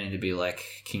park, pretending to be, like,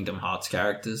 Kingdom Hearts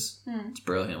characters. It's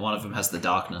brilliant. One of them has the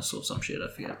darkness or some shit, I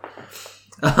forget.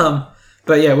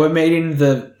 But yeah, we're meeting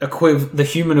the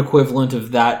human equivalent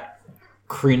of that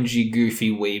cringy,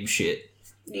 goofy weeb shit.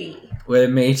 Yeah. We're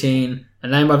meeting a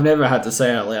name I've never had to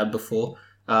say out loud before.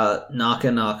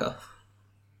 Naka Naka.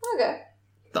 Okay.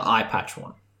 The eye patch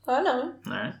one. I know.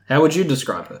 Alright. How would you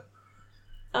describe her?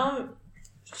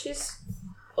 She's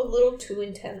a little too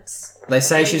intense. They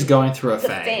say she's going through a the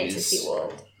phase. fantasy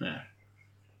world. Yeah.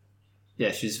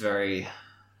 Yeah, she's very,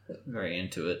 very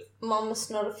into it. Mama's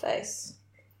not a face.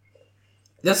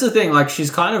 That's the thing, like, she's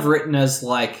kind of written as,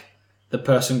 like, the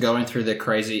person going through their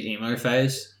crazy emo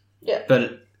phase. Yeah.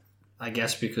 But I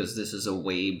guess because this is a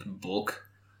weeb book,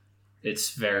 she's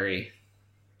very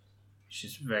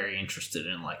interested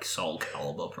in, like, Soul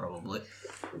Calibur, probably.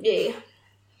 Yeah.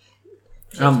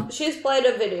 She's played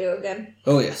a video game.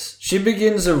 Oh, yes. She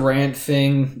begins a rant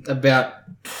thing about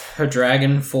her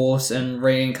dragon force and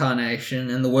reincarnation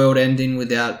and the world ending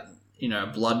without,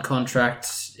 blood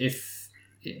contracts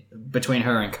between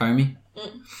her and Komi.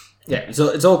 Yeah, so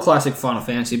it's all classic Final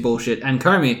Fantasy bullshit. And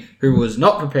Komi, who was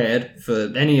not prepared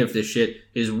for any of this shit,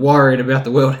 is worried about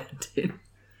the world ending.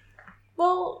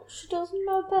 Well, she doesn't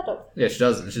know better. Yeah, she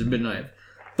doesn't. She's a bit naive.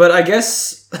 But I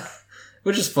guess...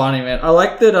 Which is funny, man. I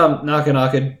like that Naka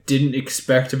Naka didn't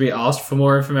expect to be asked for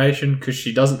more information because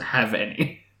she doesn't have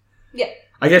any. Yeah.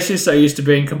 I guess she's so used to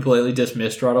being completely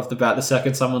dismissed right off the bat. The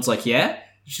second someone's like, yeah?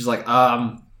 She's like,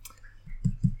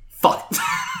 fuck.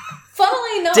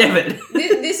 Funnily enough, damn it.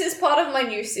 this is part of my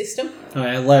new system.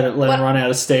 Alright, let it run out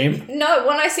of steam. No,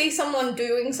 when I see someone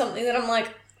doing something that I'm like,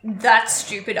 that's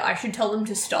stupid, I should tell them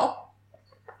to stop,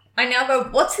 I now go,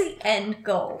 what's the end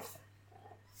goal?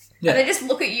 Yeah. And they just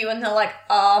look at you and they're like,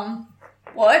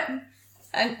 what?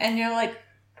 And you're like,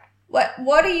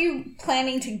 what are you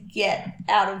planning to get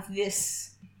out of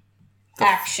this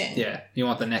action? Yeah, you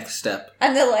want the next step.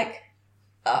 And they're like,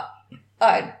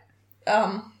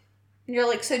 you're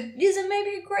like, so is it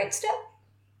maybe a great step?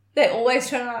 They always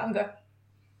turn around and go,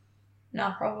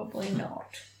 no, probably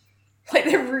not. Like,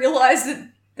 they realize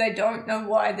that they don't know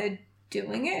why they're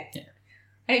doing it. Yeah.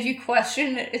 And if you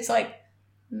question it, it's like,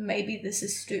 maybe this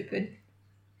is stupid.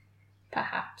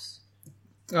 Perhaps.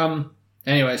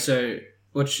 Anyway, so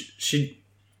she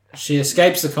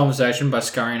escapes the conversation by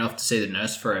scurrying off to see the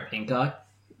nurse for her pink eye.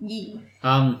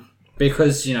 Yeah.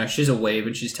 Because, she's a weeb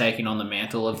and she's taking on the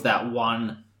mantle of that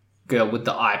one girl with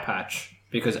the eye patch.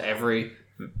 Because every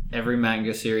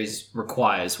manga series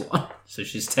requires one. So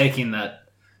she's taking that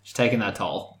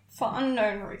toll. For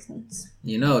unknown reasons.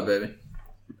 You know it, baby.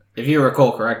 If you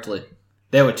recall correctly.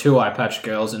 there were 2 eye-patch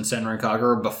girls in Senran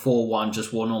Kagura before one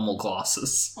just wore normal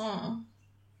glasses.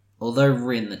 Although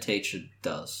Rin, the teacher,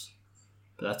 does.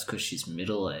 But that's because she's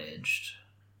middle-aged.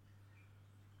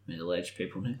 Middle-aged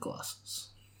people need glasses.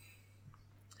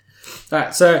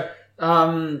 Alright, so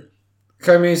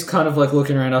Komi's kind of like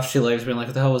looking around after she leaves, being like,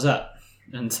 what the hell was that?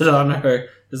 And Tadano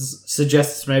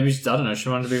suggests maybe, I don't know, she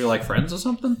wanted to be like friends or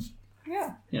something?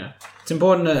 Yeah. Yeah. It's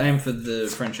important to aim for the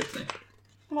friendship thing.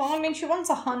 Well, I mean, she wants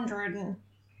 100 and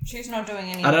she's not doing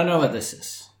anything. I don't know what this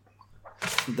is.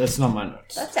 That's not my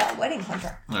notes. That's our wedding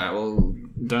contract. Alright, well,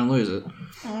 don't lose it.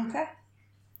 Okay.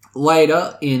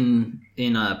 Later, in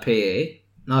PE,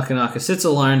 Naka sits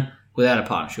alone without a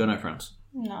partner. She got no friends.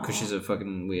 No. Because she's a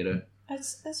fucking weirdo.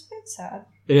 It's a bit sad.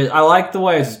 It is. I like the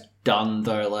way it's done,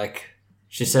 though. Like,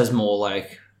 she says more,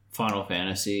 like, Final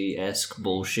Fantasy-esque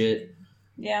bullshit.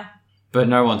 Yeah. But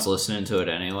no one's listening to it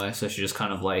anyway, so she just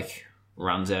kind of, like,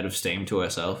 runs out of steam to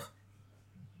herself.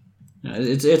 You know,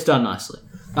 it's done nicely.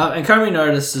 And Komi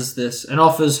notices this and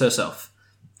offers herself.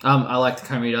 I like that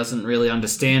Komi doesn't really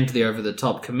understand the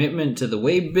over-the-top commitment to the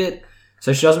weeb bit,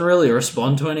 so she doesn't really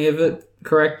respond to any of it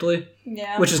correctly.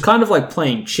 Yeah. Which is kind of like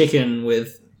playing chicken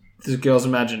with this girl's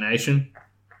imagination.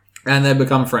 And they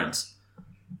become friends.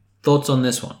 Thoughts on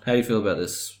this one? How do you feel about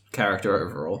this character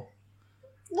overall?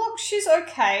 Look, she's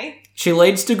okay. She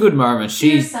leads to good moments.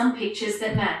 Here's some pictures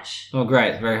that match. Oh,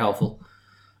 great. Very helpful.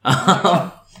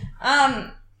 Yeah,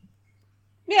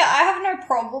 I have no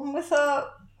problem with her.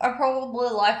 I probably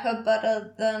like her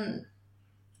better than...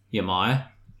 Yamaya?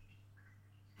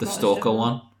 The Most stalker of them.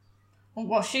 one?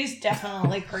 Well, she's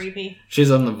definitely creepy.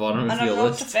 She's on the bottom And of I'm your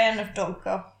not list. a fan of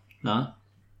Doggo. No?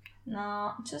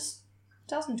 Nah, just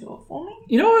doesn't do it for me.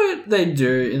 You know what they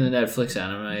do in the Netflix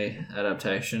anime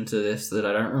adaptation to this that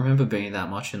I don't remember being that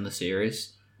much in the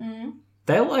series? Mm.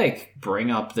 They, like,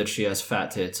 bring up that she has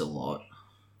fat tits a lot.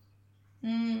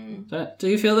 Mm. Do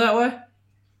you feel that way?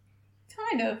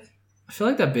 Kind of. I feel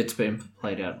like that bit's been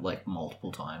played out, like,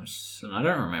 multiple times, and I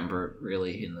don't remember it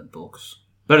really in the books.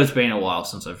 But it's been a while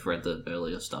since I've read the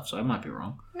earlier stuff, so I might be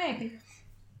wrong. Maybe.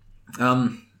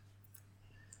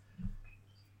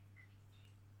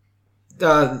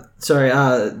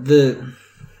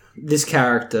 This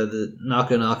character, the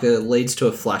Naka, leads to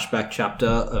a flashback chapter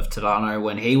of Tadano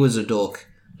when he was a dork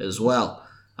as well.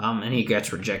 And he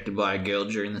gets rejected by a girl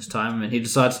during this time, and he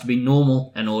decides to be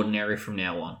normal and ordinary from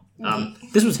now on.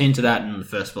 This was hinted at in the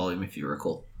first volume, if you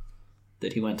recall,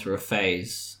 that he went through a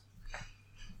phase.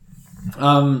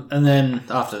 And then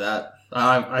after that,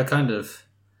 I kind of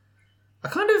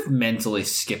mentally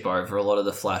skip over a lot of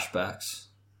the flashbacks.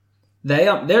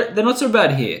 They're not so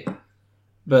bad here,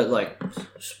 but like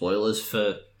spoilers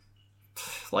for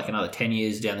like another 10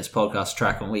 years down this podcast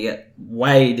track when we get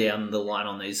way down the line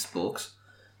on these books.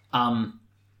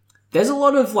 There's a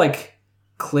lot of like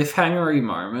cliffhangery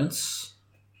moments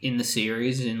in the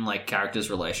series in like characters'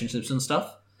 relationships and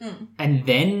stuff. And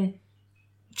then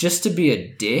just to be a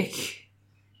dick,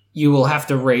 you will have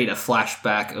to read a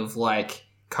flashback of like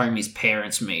Komi's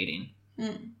parents meeting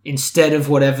instead of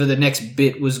whatever the next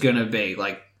bit was going to be.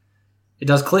 Like it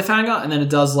does cliffhanger and then it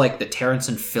does like the Terrence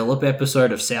and Phillip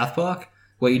episode of South Park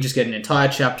where you just get an entire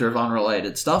chapter of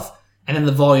unrelated stuff and then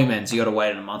the volume ends. You got to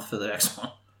wait a month for the next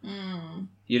one.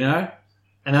 You know?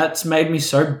 And that's made me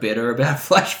so bitter about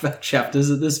flashback chapters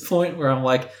at this point where I'm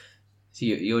like,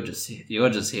 you're just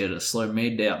here to slow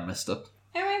me down, mister.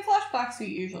 I mean, flashbacks are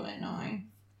usually annoying.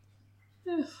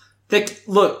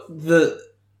 Look,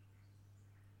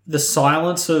 the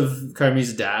silence of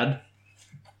Komi's dad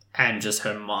and just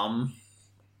her mum,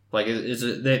 like,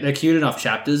 they're cute enough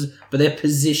chapters, but they're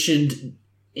positioned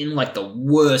in, like, the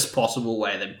worst possible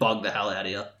way. They bug the hell out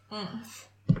of you.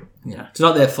 Yeah, it's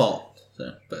not their fault,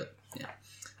 so, but...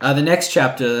 the next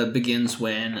chapter begins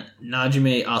when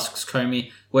Najimi asks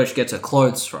Komi where she gets her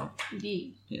clothes from. Yeah.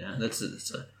 You know, that's a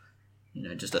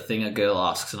just a thing a girl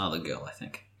asks another girl, I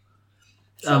think.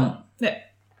 Yeah.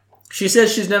 She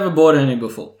says she's never bought any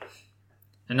before.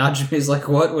 And Najimi's like,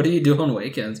 what? What do you do on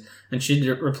weekends? And she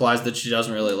replies that she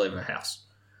doesn't really leave her house.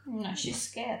 No, she's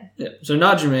scared. Yeah. So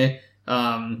Najimi,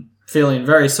 feeling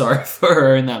very sorry for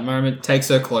her in that moment, takes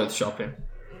her clothes shopping.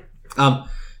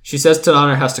 She says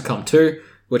Tadano has to come too,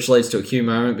 which leads to a cute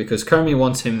moment because Komi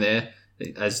wants him there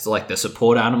as like the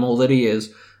support animal that he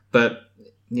is. But,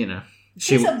 you know...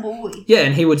 She's a boy. Yeah,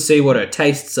 and he would see what her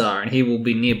tastes are and he will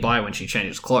be nearby when she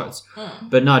changes clothes.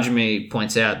 But Najimi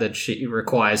points out that she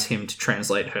requires him to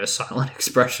translate her silent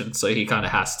expression, so he kind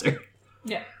of has to.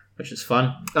 Yeah. Which is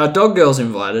fun. Dog Girl's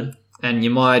invited, and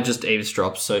Yamai just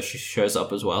eavesdrops, so she shows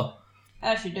up as well.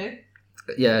 As you do.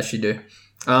 Yeah, as she do.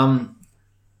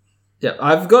 Yeah,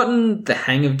 I've gotten the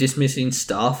hang of dismissing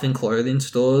staff in clothing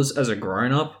stores as a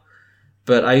grown-up,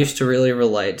 but I used to really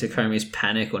relate to Komi's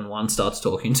panic when one starts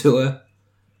talking to her.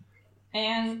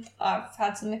 And I've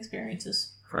had some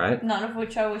experiences. Right? None of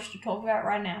which I wish to talk about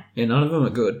right now. Yeah, none of them are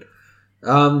good.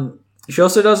 She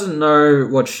also doesn't know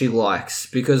what she likes,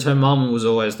 because her mum was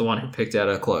always the one who picked out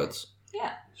her clothes.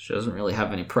 Yeah. She doesn't really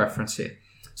have any preference here.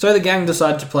 So the gang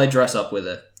decide to play dress-up with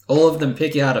her. All of them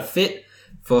pick out a fit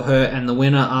for her, and the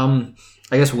winner,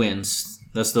 I guess wins.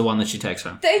 That's the one that she takes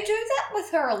home. They do that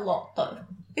with her a lot, though.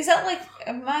 Is that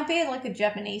it might be like a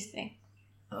Japanese thing.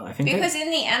 I think because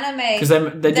in the anime... Because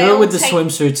they do it with the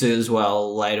swimsuits as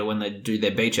well later when they do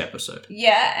their beach episode.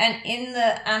 Yeah, and in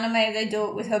the anime they do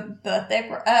it with her birthday...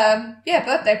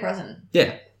 birthday present.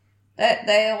 Yeah.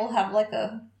 They all have like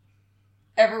a...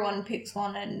 Everyone picks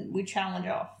one and we challenge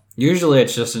off. Usually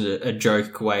it's just a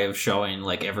joke way of showing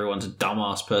like everyone's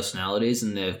dumbass personalities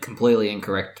and their completely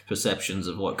incorrect perceptions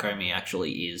of what Komi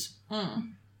actually is.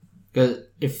 Because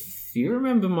if you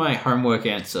remember my homework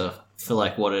answer for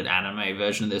like what an anime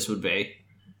version of this would be,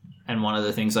 and one of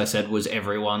the things I said was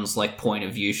everyone's like point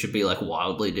of view should be like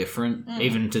wildly different,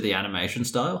 even to the animation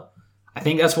style. I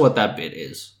think that's what that bit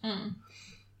is.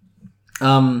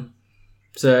 So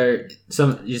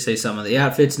you see some of the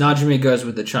outfits. Najimi goes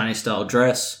with the Chinese style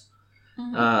dress.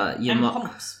 And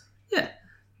pumps. Yeah.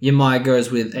 Yamai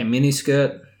goes with a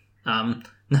miniskirt.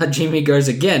 Najimi goes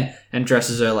again and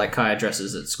dresses her like Kaya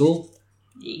dresses at school.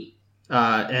 Yeah.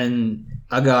 And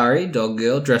Agari, dog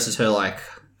girl, dresses her like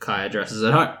Kaya dresses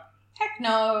at home. Heck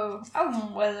no. I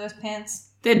wouldn't wear those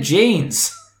pants. They're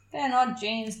jeans. They're not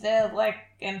jeans. They're like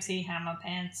MC Hammer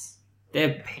pants.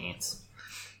 They're pants.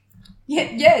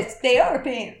 Yeah, yes, they are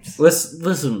pants.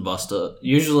 Listen, Buster.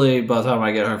 Usually by the time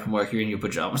I get home from work, you're in your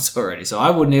pajamas already, so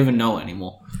I wouldn't even know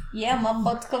anymore. Yeah, my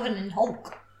butt's covered in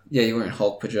Hulk. Yeah, you're wearing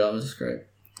Hulk pajamas. Great.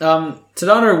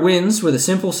 Tadano wins with a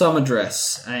simple summer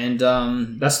dress, and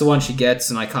that's the one she gets,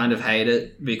 and I kind of hate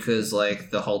it because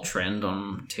like the whole trend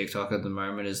on TikTok at the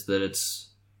moment is that it's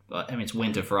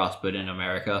winter for us, but in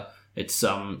America it's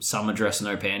summer dress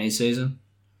no panties season.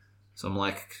 So I'm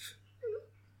like,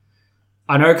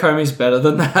 I know Komi's better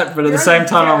than that, but at the same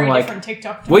time I'm like,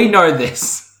 we know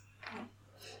this.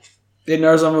 It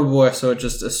knows I'm a boy, so it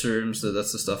just assumes that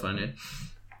that's the stuff I need.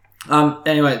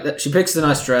 Anyway, she picks the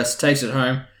nice dress, takes it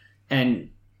home, and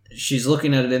she's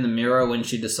looking at it in the mirror when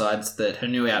she decides that her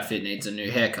new outfit needs a new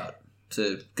haircut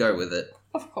to go with it.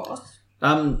 Of course.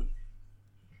 Kaya,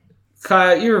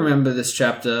 you remember this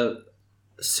chapter,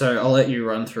 so I'll let you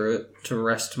run through it to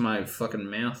rest my fucking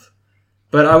mouth.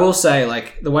 But I will say,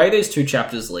 like, the way these two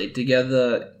chapters lead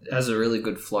together has a really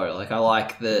good flow. Like, I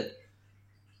like that...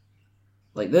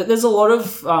 Like, there's a lot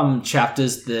of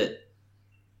chapters that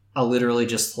are literally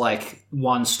just, like,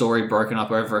 one story broken up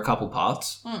over a couple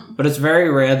parts. But it's very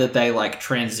rare that they, like,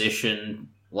 transition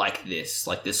like this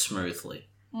smoothly.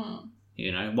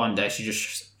 You know, one day she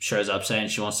just shows up saying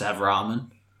she wants to have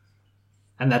ramen.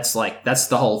 And that's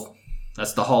the whole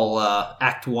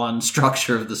Act 1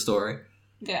 structure of the story.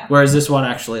 Yeah. Whereas this one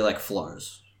actually, like,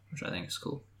 flows, which I think is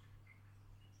cool.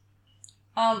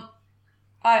 I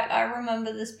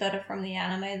remember this better from the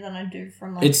anime than I do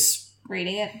from, like,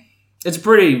 reading it. It's a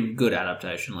pretty good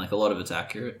adaptation. Like, a lot of it's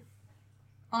accurate.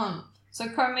 So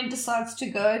Komi decides to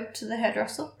go to the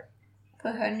hairdresser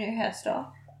for her new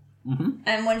hairstyle. Mm-hmm.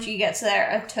 And when she gets there,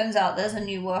 it turns out there's a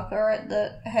new worker at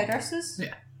the hairdresser's.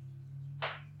 Yeah.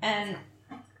 And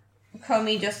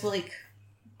Komi just, like,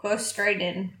 goes straight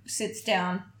in, sits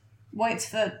down, waits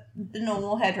for the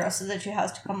normal hairdresser that she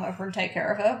has to come over and take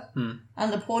care of her.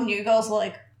 And the poor new girl's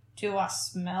like, do I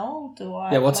smell?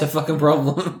 Yeah, what's her fucking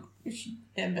problem? She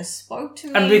never spoke to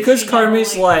me. And because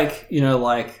Komi's like, you know,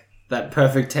 like, that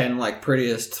perfect 10, like,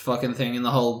 prettiest fucking thing in the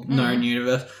whole known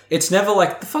universe, it's never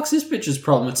like, the fuck's this bitch's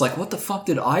problem? It's like, what the fuck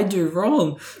did I do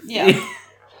wrong? Yeah.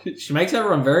 She makes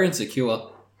everyone very insecure.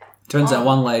 Turns that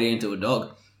one lady into a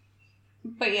dog.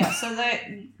 But yeah, so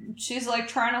she's like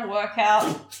trying to work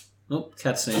out. Oh,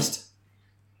 cat sneezed.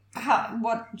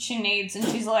 What she needs, and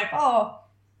she's like, "Oh,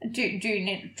 do you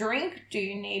need a drink? Do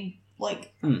you need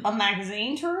like a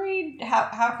magazine to read?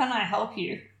 How can I help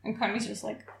you?" And Komi's just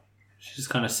like, she's just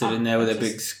kind of sitting there with her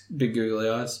big googly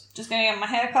eyes. Just gonna get my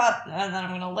hair cut, and then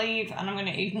I'm gonna leave, and I'm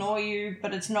gonna ignore you.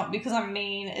 But it's not because I'm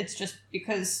mean. It's just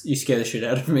because you scare the shit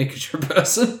out of me because you're a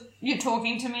person. You're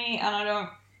talking to me, and I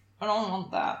don't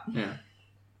want that. Yeah.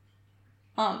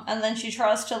 And then she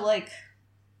tries to, like,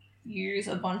 use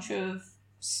a bunch of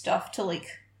stuff to, like,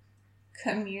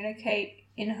 communicate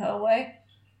in her way.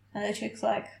 And the chick's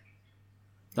like...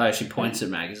 Oh, she points at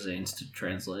magazines to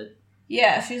translate.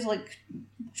 Yeah, she's, like,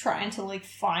 trying to, like,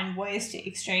 find ways to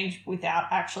exchange without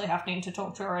actually having to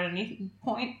talk to her at any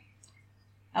point.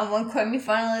 And when Komi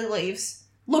finally leaves,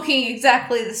 looking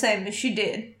exactly the same as she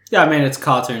did. Yeah, I mean, it's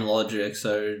cartoon logic,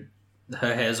 so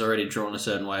her hair's already drawn a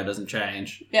certain way, it doesn't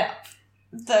change. Yeah.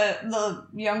 The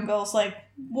young girl's like,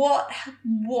 what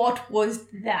was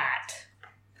that?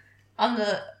 And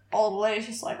the old lady's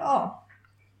just like, oh,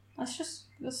 that's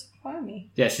Komi.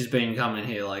 Yeah, she's been coming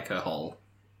here, like, her whole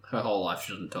life.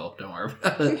 She doesn't talk, don't worry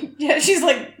about it. Yeah, she's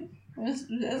like,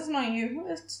 it's not you,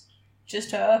 it's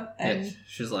just her. And yeah,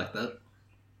 she's like that.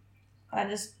 I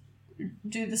just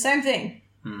do the same thing.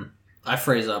 I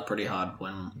freeze up pretty hard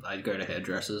when I go to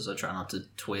hairdressers. I try not to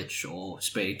twitch or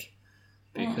speak.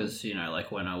 Because, you know, like,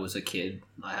 when I was a kid,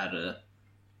 I had a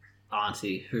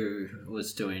auntie who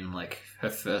was doing, like, her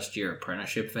first year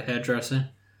apprenticeship for hairdressing.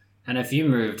 And if you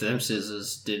moved, them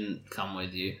scissors didn't come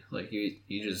with you. Like, you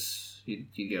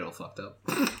get all fucked up.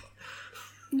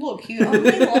 Look, you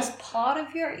only lost part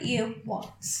of your ear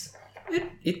once.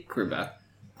 It grew back.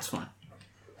 It's fine.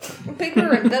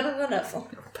 Bigger and better than ever.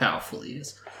 Powerful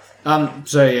ears.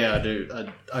 So, yeah, I do.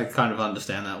 I kind of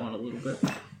understand that one a little bit.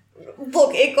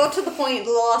 Look, it got to the point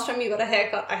the last time you got a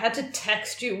haircut, I had to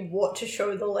text you what to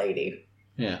show the lady.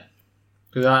 Yeah.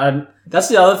 Because that's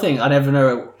the other thing. I never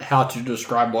know how to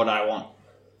describe what I want.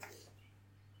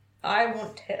 I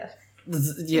want hair.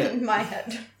 Yeah. In my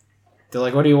head. They're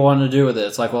like, what do you want to do with it?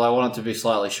 It's like, well, I want it to be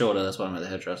slightly shorter. That's why I'm at the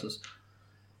hairdressers.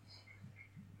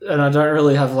 And I don't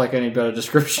really have, like, any better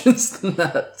descriptions than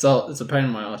that. So it's a pain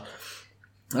in my ass.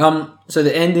 So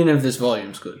the ending of this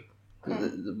volume's good.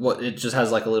 What it just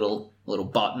has like a little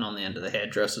button on the end of the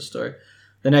hairdresser story.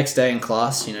 The next day in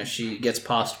class, you know, she gets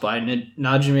passed by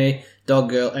Najimi, Dog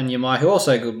Girl, and Yamai, who all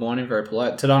say good morning, very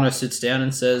polite. Tadano sits down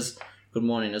and says good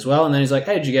morning as well, and then he's like,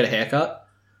 hey, did you get a haircut?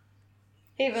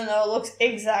 Even though it looks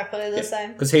exactly the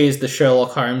same. Because he is the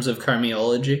Sherlock Holmes of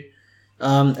Komiology.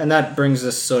 And that brings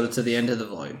us sort of to the end of the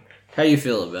volume. How do you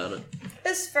feel about it?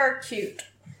 It's very cute,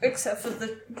 except for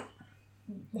the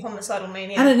homicidal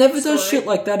maniac. And it never does shit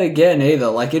like that again either.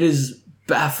 Like, it is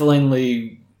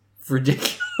bafflingly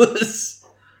ridiculous,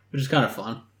 which is kind of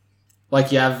fun.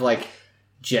 Like, you have, like,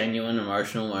 genuine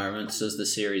emotional moments as the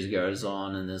series goes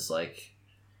on, and there's, like,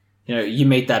 you know, you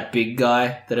meet that big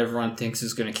guy that everyone thinks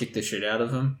is going to kick the shit out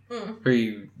of him,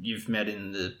 who you've met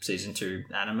in the Season 2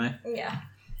 anime. Yeah.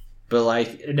 But,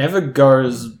 like, it never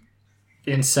goes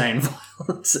insane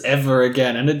violence ever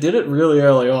again, and it did it really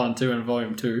early on too in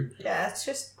Volume 2. Yeah, it's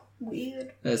just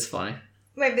weird. It's funny.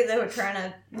 Maybe they were trying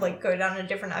to like go down a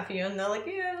different avenue, and they're like,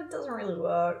 yeah, it doesn't really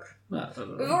work. No,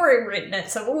 We've already written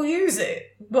it, so we'll use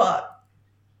it, but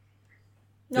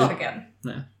not again.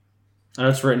 Yeah. And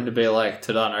it's written to be like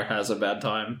Tadano has a bad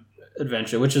time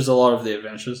adventure, which is a lot of the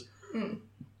adventures.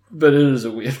 But it is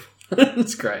a weird one.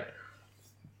 It's great.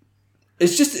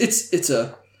 It's just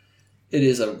it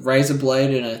is a razor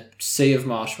blade in a sea of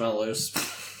marshmallows.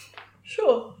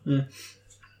 Sure. Yeah.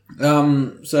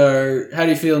 So how do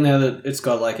you feel now that it's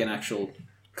got like an actual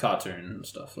cartoon and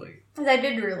stuff? Like they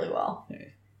did really well. Yeah.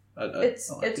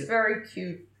 It's very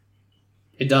cute.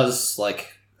 It does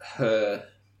like her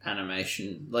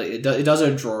animation, like it does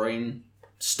a drawing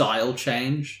style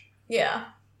change. Yeah.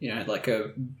 You know, like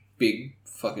a big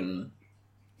fucking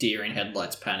deer in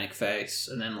headlights panic face,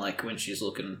 and then like when she's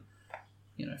looking,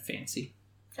 you know, fancy.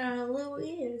 Little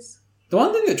ears. The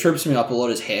one thing that trips me up a lot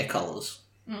is hair colours.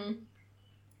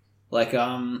 Like,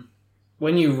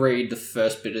 when you read the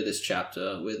first bit of this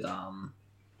chapter with,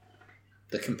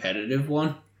 the competitive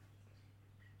one,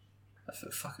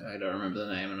 I don't remember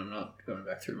the name and I'm not going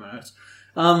back through my notes.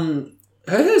 Her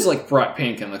hair's like bright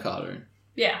pink in the cartoon.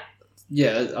 Yeah.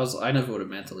 Yeah, I never would have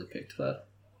mentally picked that.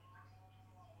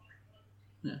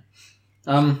 Yeah.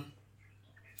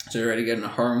 So you're ready to get into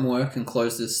homework and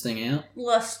close this thing out?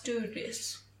 Let's do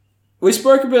this. We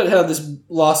spoke about how this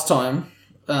last time,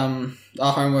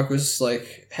 our homework was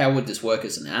like, how would this work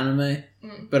as an anime?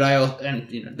 But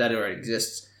you know, that already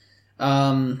exists.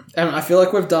 And I feel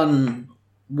like we've done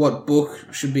what book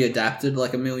should be adapted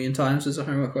like 1,000,000 times as a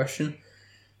homework question.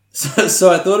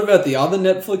 So I thought about the other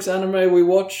Netflix anime we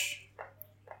watch,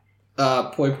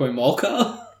 Poi Poi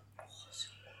Molka.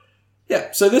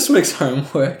 Yeah, so this week's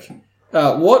homework.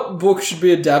 What book should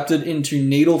be adapted into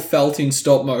needle felting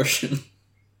stop motion?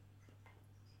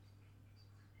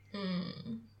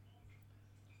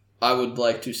 I would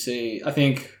like to see, I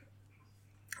think,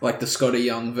 like the Scotty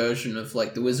Young version of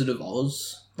like The Wizard of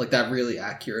Oz. Like that really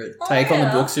accurate take on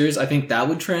the book series. I think that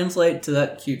would translate to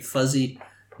that cute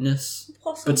fuzziness.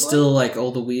 Possibly. But still like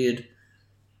all the weird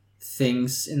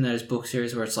things in those book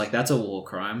series where it's like, that's a war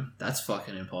crime. That's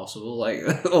fucking impossible. Like,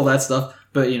 all that stuff.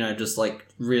 But, just, like,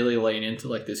 really lean into,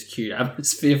 like, this cute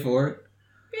atmosphere for it.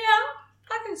 Yeah,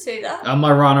 I can see that.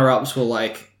 My runner-ups were,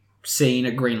 like, seeing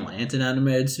a Green Lantern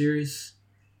animated series.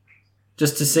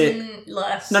 Just to see...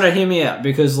 Less. No, hear me out.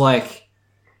 Because, like...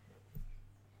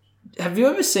 Have you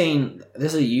ever seen...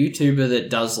 There's a YouTuber that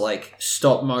does, like,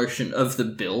 stop motion of the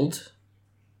build.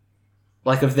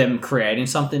 Like, of them creating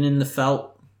something in the felt.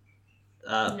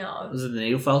 No. Was it the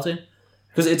needle felting?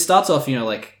 Because it starts off,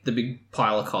 like, the big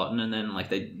pile of cotton, and then, like,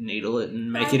 they needle it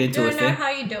and make it into a thing. I don't know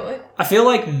how you do it. I feel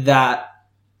like that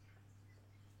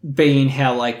being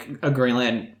how, like, a Green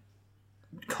Lantern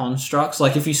constructs,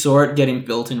 like, if you saw it getting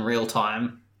built in real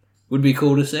time, would be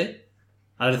cool to see.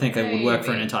 I don't think it would work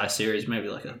for an entire series, maybe,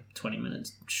 like, a 20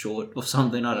 minutes short or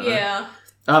something, I don't know. Yeah.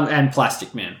 And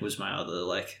Plastic Man was my other,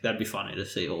 like, that'd be funny to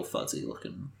see all fuzzy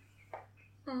looking.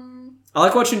 I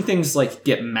like watching things, like,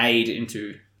 get made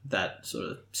into that sort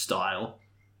of style.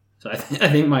 So I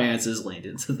think my answers leaned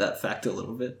into that fact a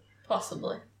little bit.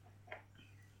 Possibly.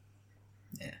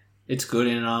 Yeah. It's good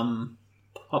in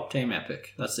Pop Team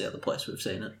Epic. That's the other place we've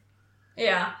seen it.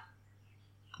 Yeah.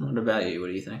 What about you? What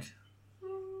do you think?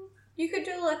 You could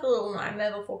do, like, a little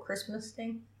Nightmare Before Christmas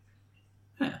thing.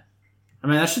 Yeah. I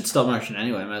mean, that should stop motion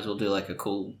anyway. Might as well do, like, a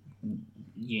cool,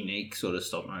 unique sort of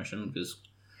stop motion, because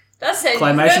That's it.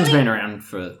 Claymation's been around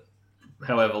for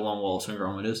however long Wallace and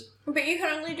Gromit is. But you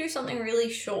can only do something really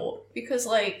short, because,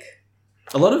 like...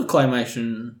 A lot of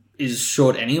Claymation is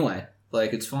short anyway.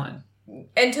 Like, it's fine.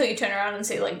 Until you turn around and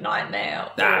see, like,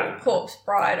 Nightmare or Corpse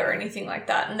Bride or anything like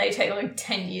that, and they take, like,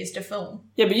 10 years to film.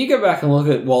 Yeah, but you go back and look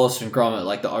at Wallace and Gromit,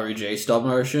 like the OG stop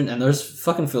motion, and those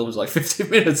fucking films are like 15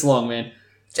 minutes long, man.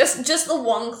 Just the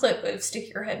one clip of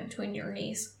stick your head between your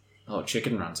knees. Oh,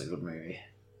 Chicken Run's a good movie.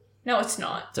 No, it's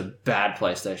not. It's a bad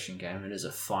PlayStation game. It is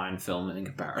a fine film in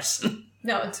comparison.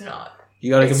 No, it's not.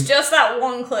 It's just that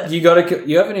one clip. You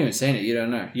haven't even seen it. You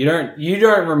don't know. You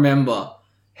don't remember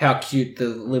how cute the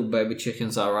little baby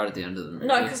chickens are right at the end of the movie.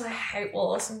 No, because I hate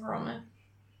Wallace and Gromit.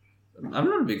 I'm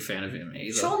not a big fan of him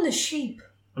either. Shaun the Sheep.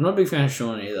 I'm not a big fan of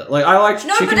Shaun either. Like, I like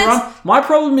Chicken Run. My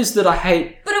problem is that I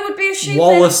hate But it would be a sheep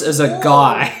Wallace as a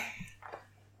guy.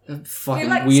 That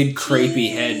fucking weird, creepy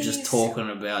cheese. head just talking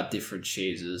about different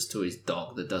cheeses to his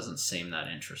dog that doesn't seem that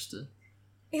interested.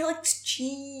 He likes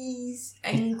cheese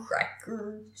and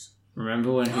crackers.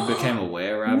 Remember when he became a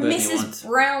were-rabbit? Mrs.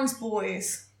 Brown's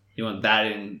Boys. You want that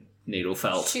in needle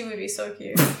felt. She would be so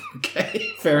cute.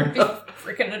 Okay, fair enough.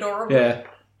 Freaking adorable. Yeah,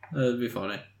 that'd be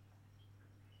funny.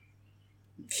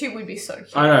 She would be so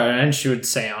cute. I know, and she would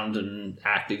sound and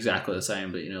act exactly the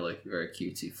same, but like very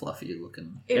cutesy, fluffy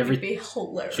looking. It would be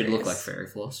hilarious. She'd look like Fairy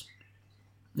Floss.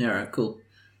 Yeah, alright, cool.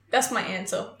 That's my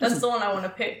answer. That's the one I want to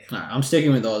pick. No, I'm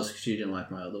sticking with Oz because you didn't like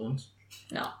my other ones.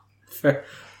 No. Fair.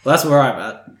 Well, that's where I'm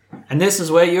at. And this is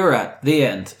where you're at. The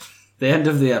end. The end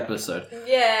of the episode.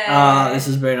 Yeah. This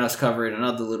has been us covering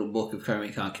another little book of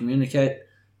Komi Can't Communicate.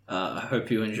 I hope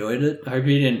you enjoyed it. I hope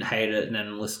you didn't hate it and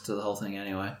then listen to the whole thing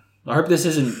anyway. I hope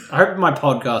my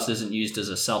podcast isn't used as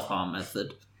a self-harm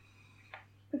method.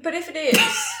 But if it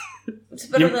is, it's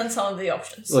better than some of the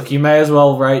options. Look, you may as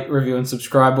well rate, review, and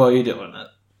subscribe while you're doing it.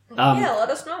 Yeah, let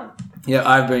us know. Yeah,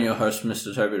 I've been your host,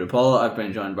 Mr. Toby DePaula. I've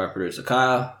been joined by producer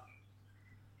Kaya.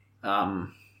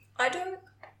 I don't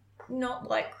not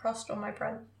like crust on my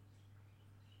bread.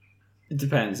 It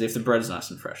depends. If the bread's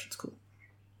nice and fresh, it's cool.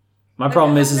 My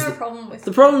problem is no problem with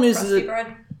the problem is crusty that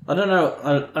bread. I don't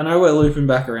know. I know we're looping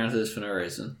back around to this for no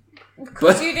reason.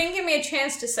 Because you didn't give me a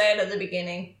chance to say it at the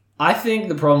beginning. I think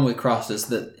the problem with crust is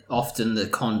that often the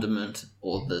condiment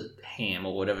or the ham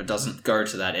or whatever doesn't go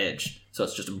to that edge. So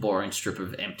it's just a boring strip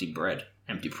of empty bread.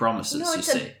 Empty promises, No, you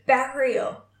it's see. a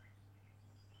barrier.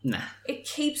 Nah. It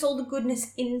keeps all the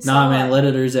goodness inside. Nah, man, let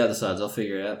it ooze out the sides. I'll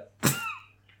figure it out.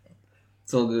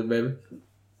 It's all good, baby.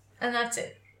 And that's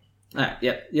it. Alright,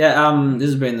 yep. Yeah, this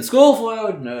has been the School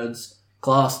for Nerds.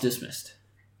 Class dismissed.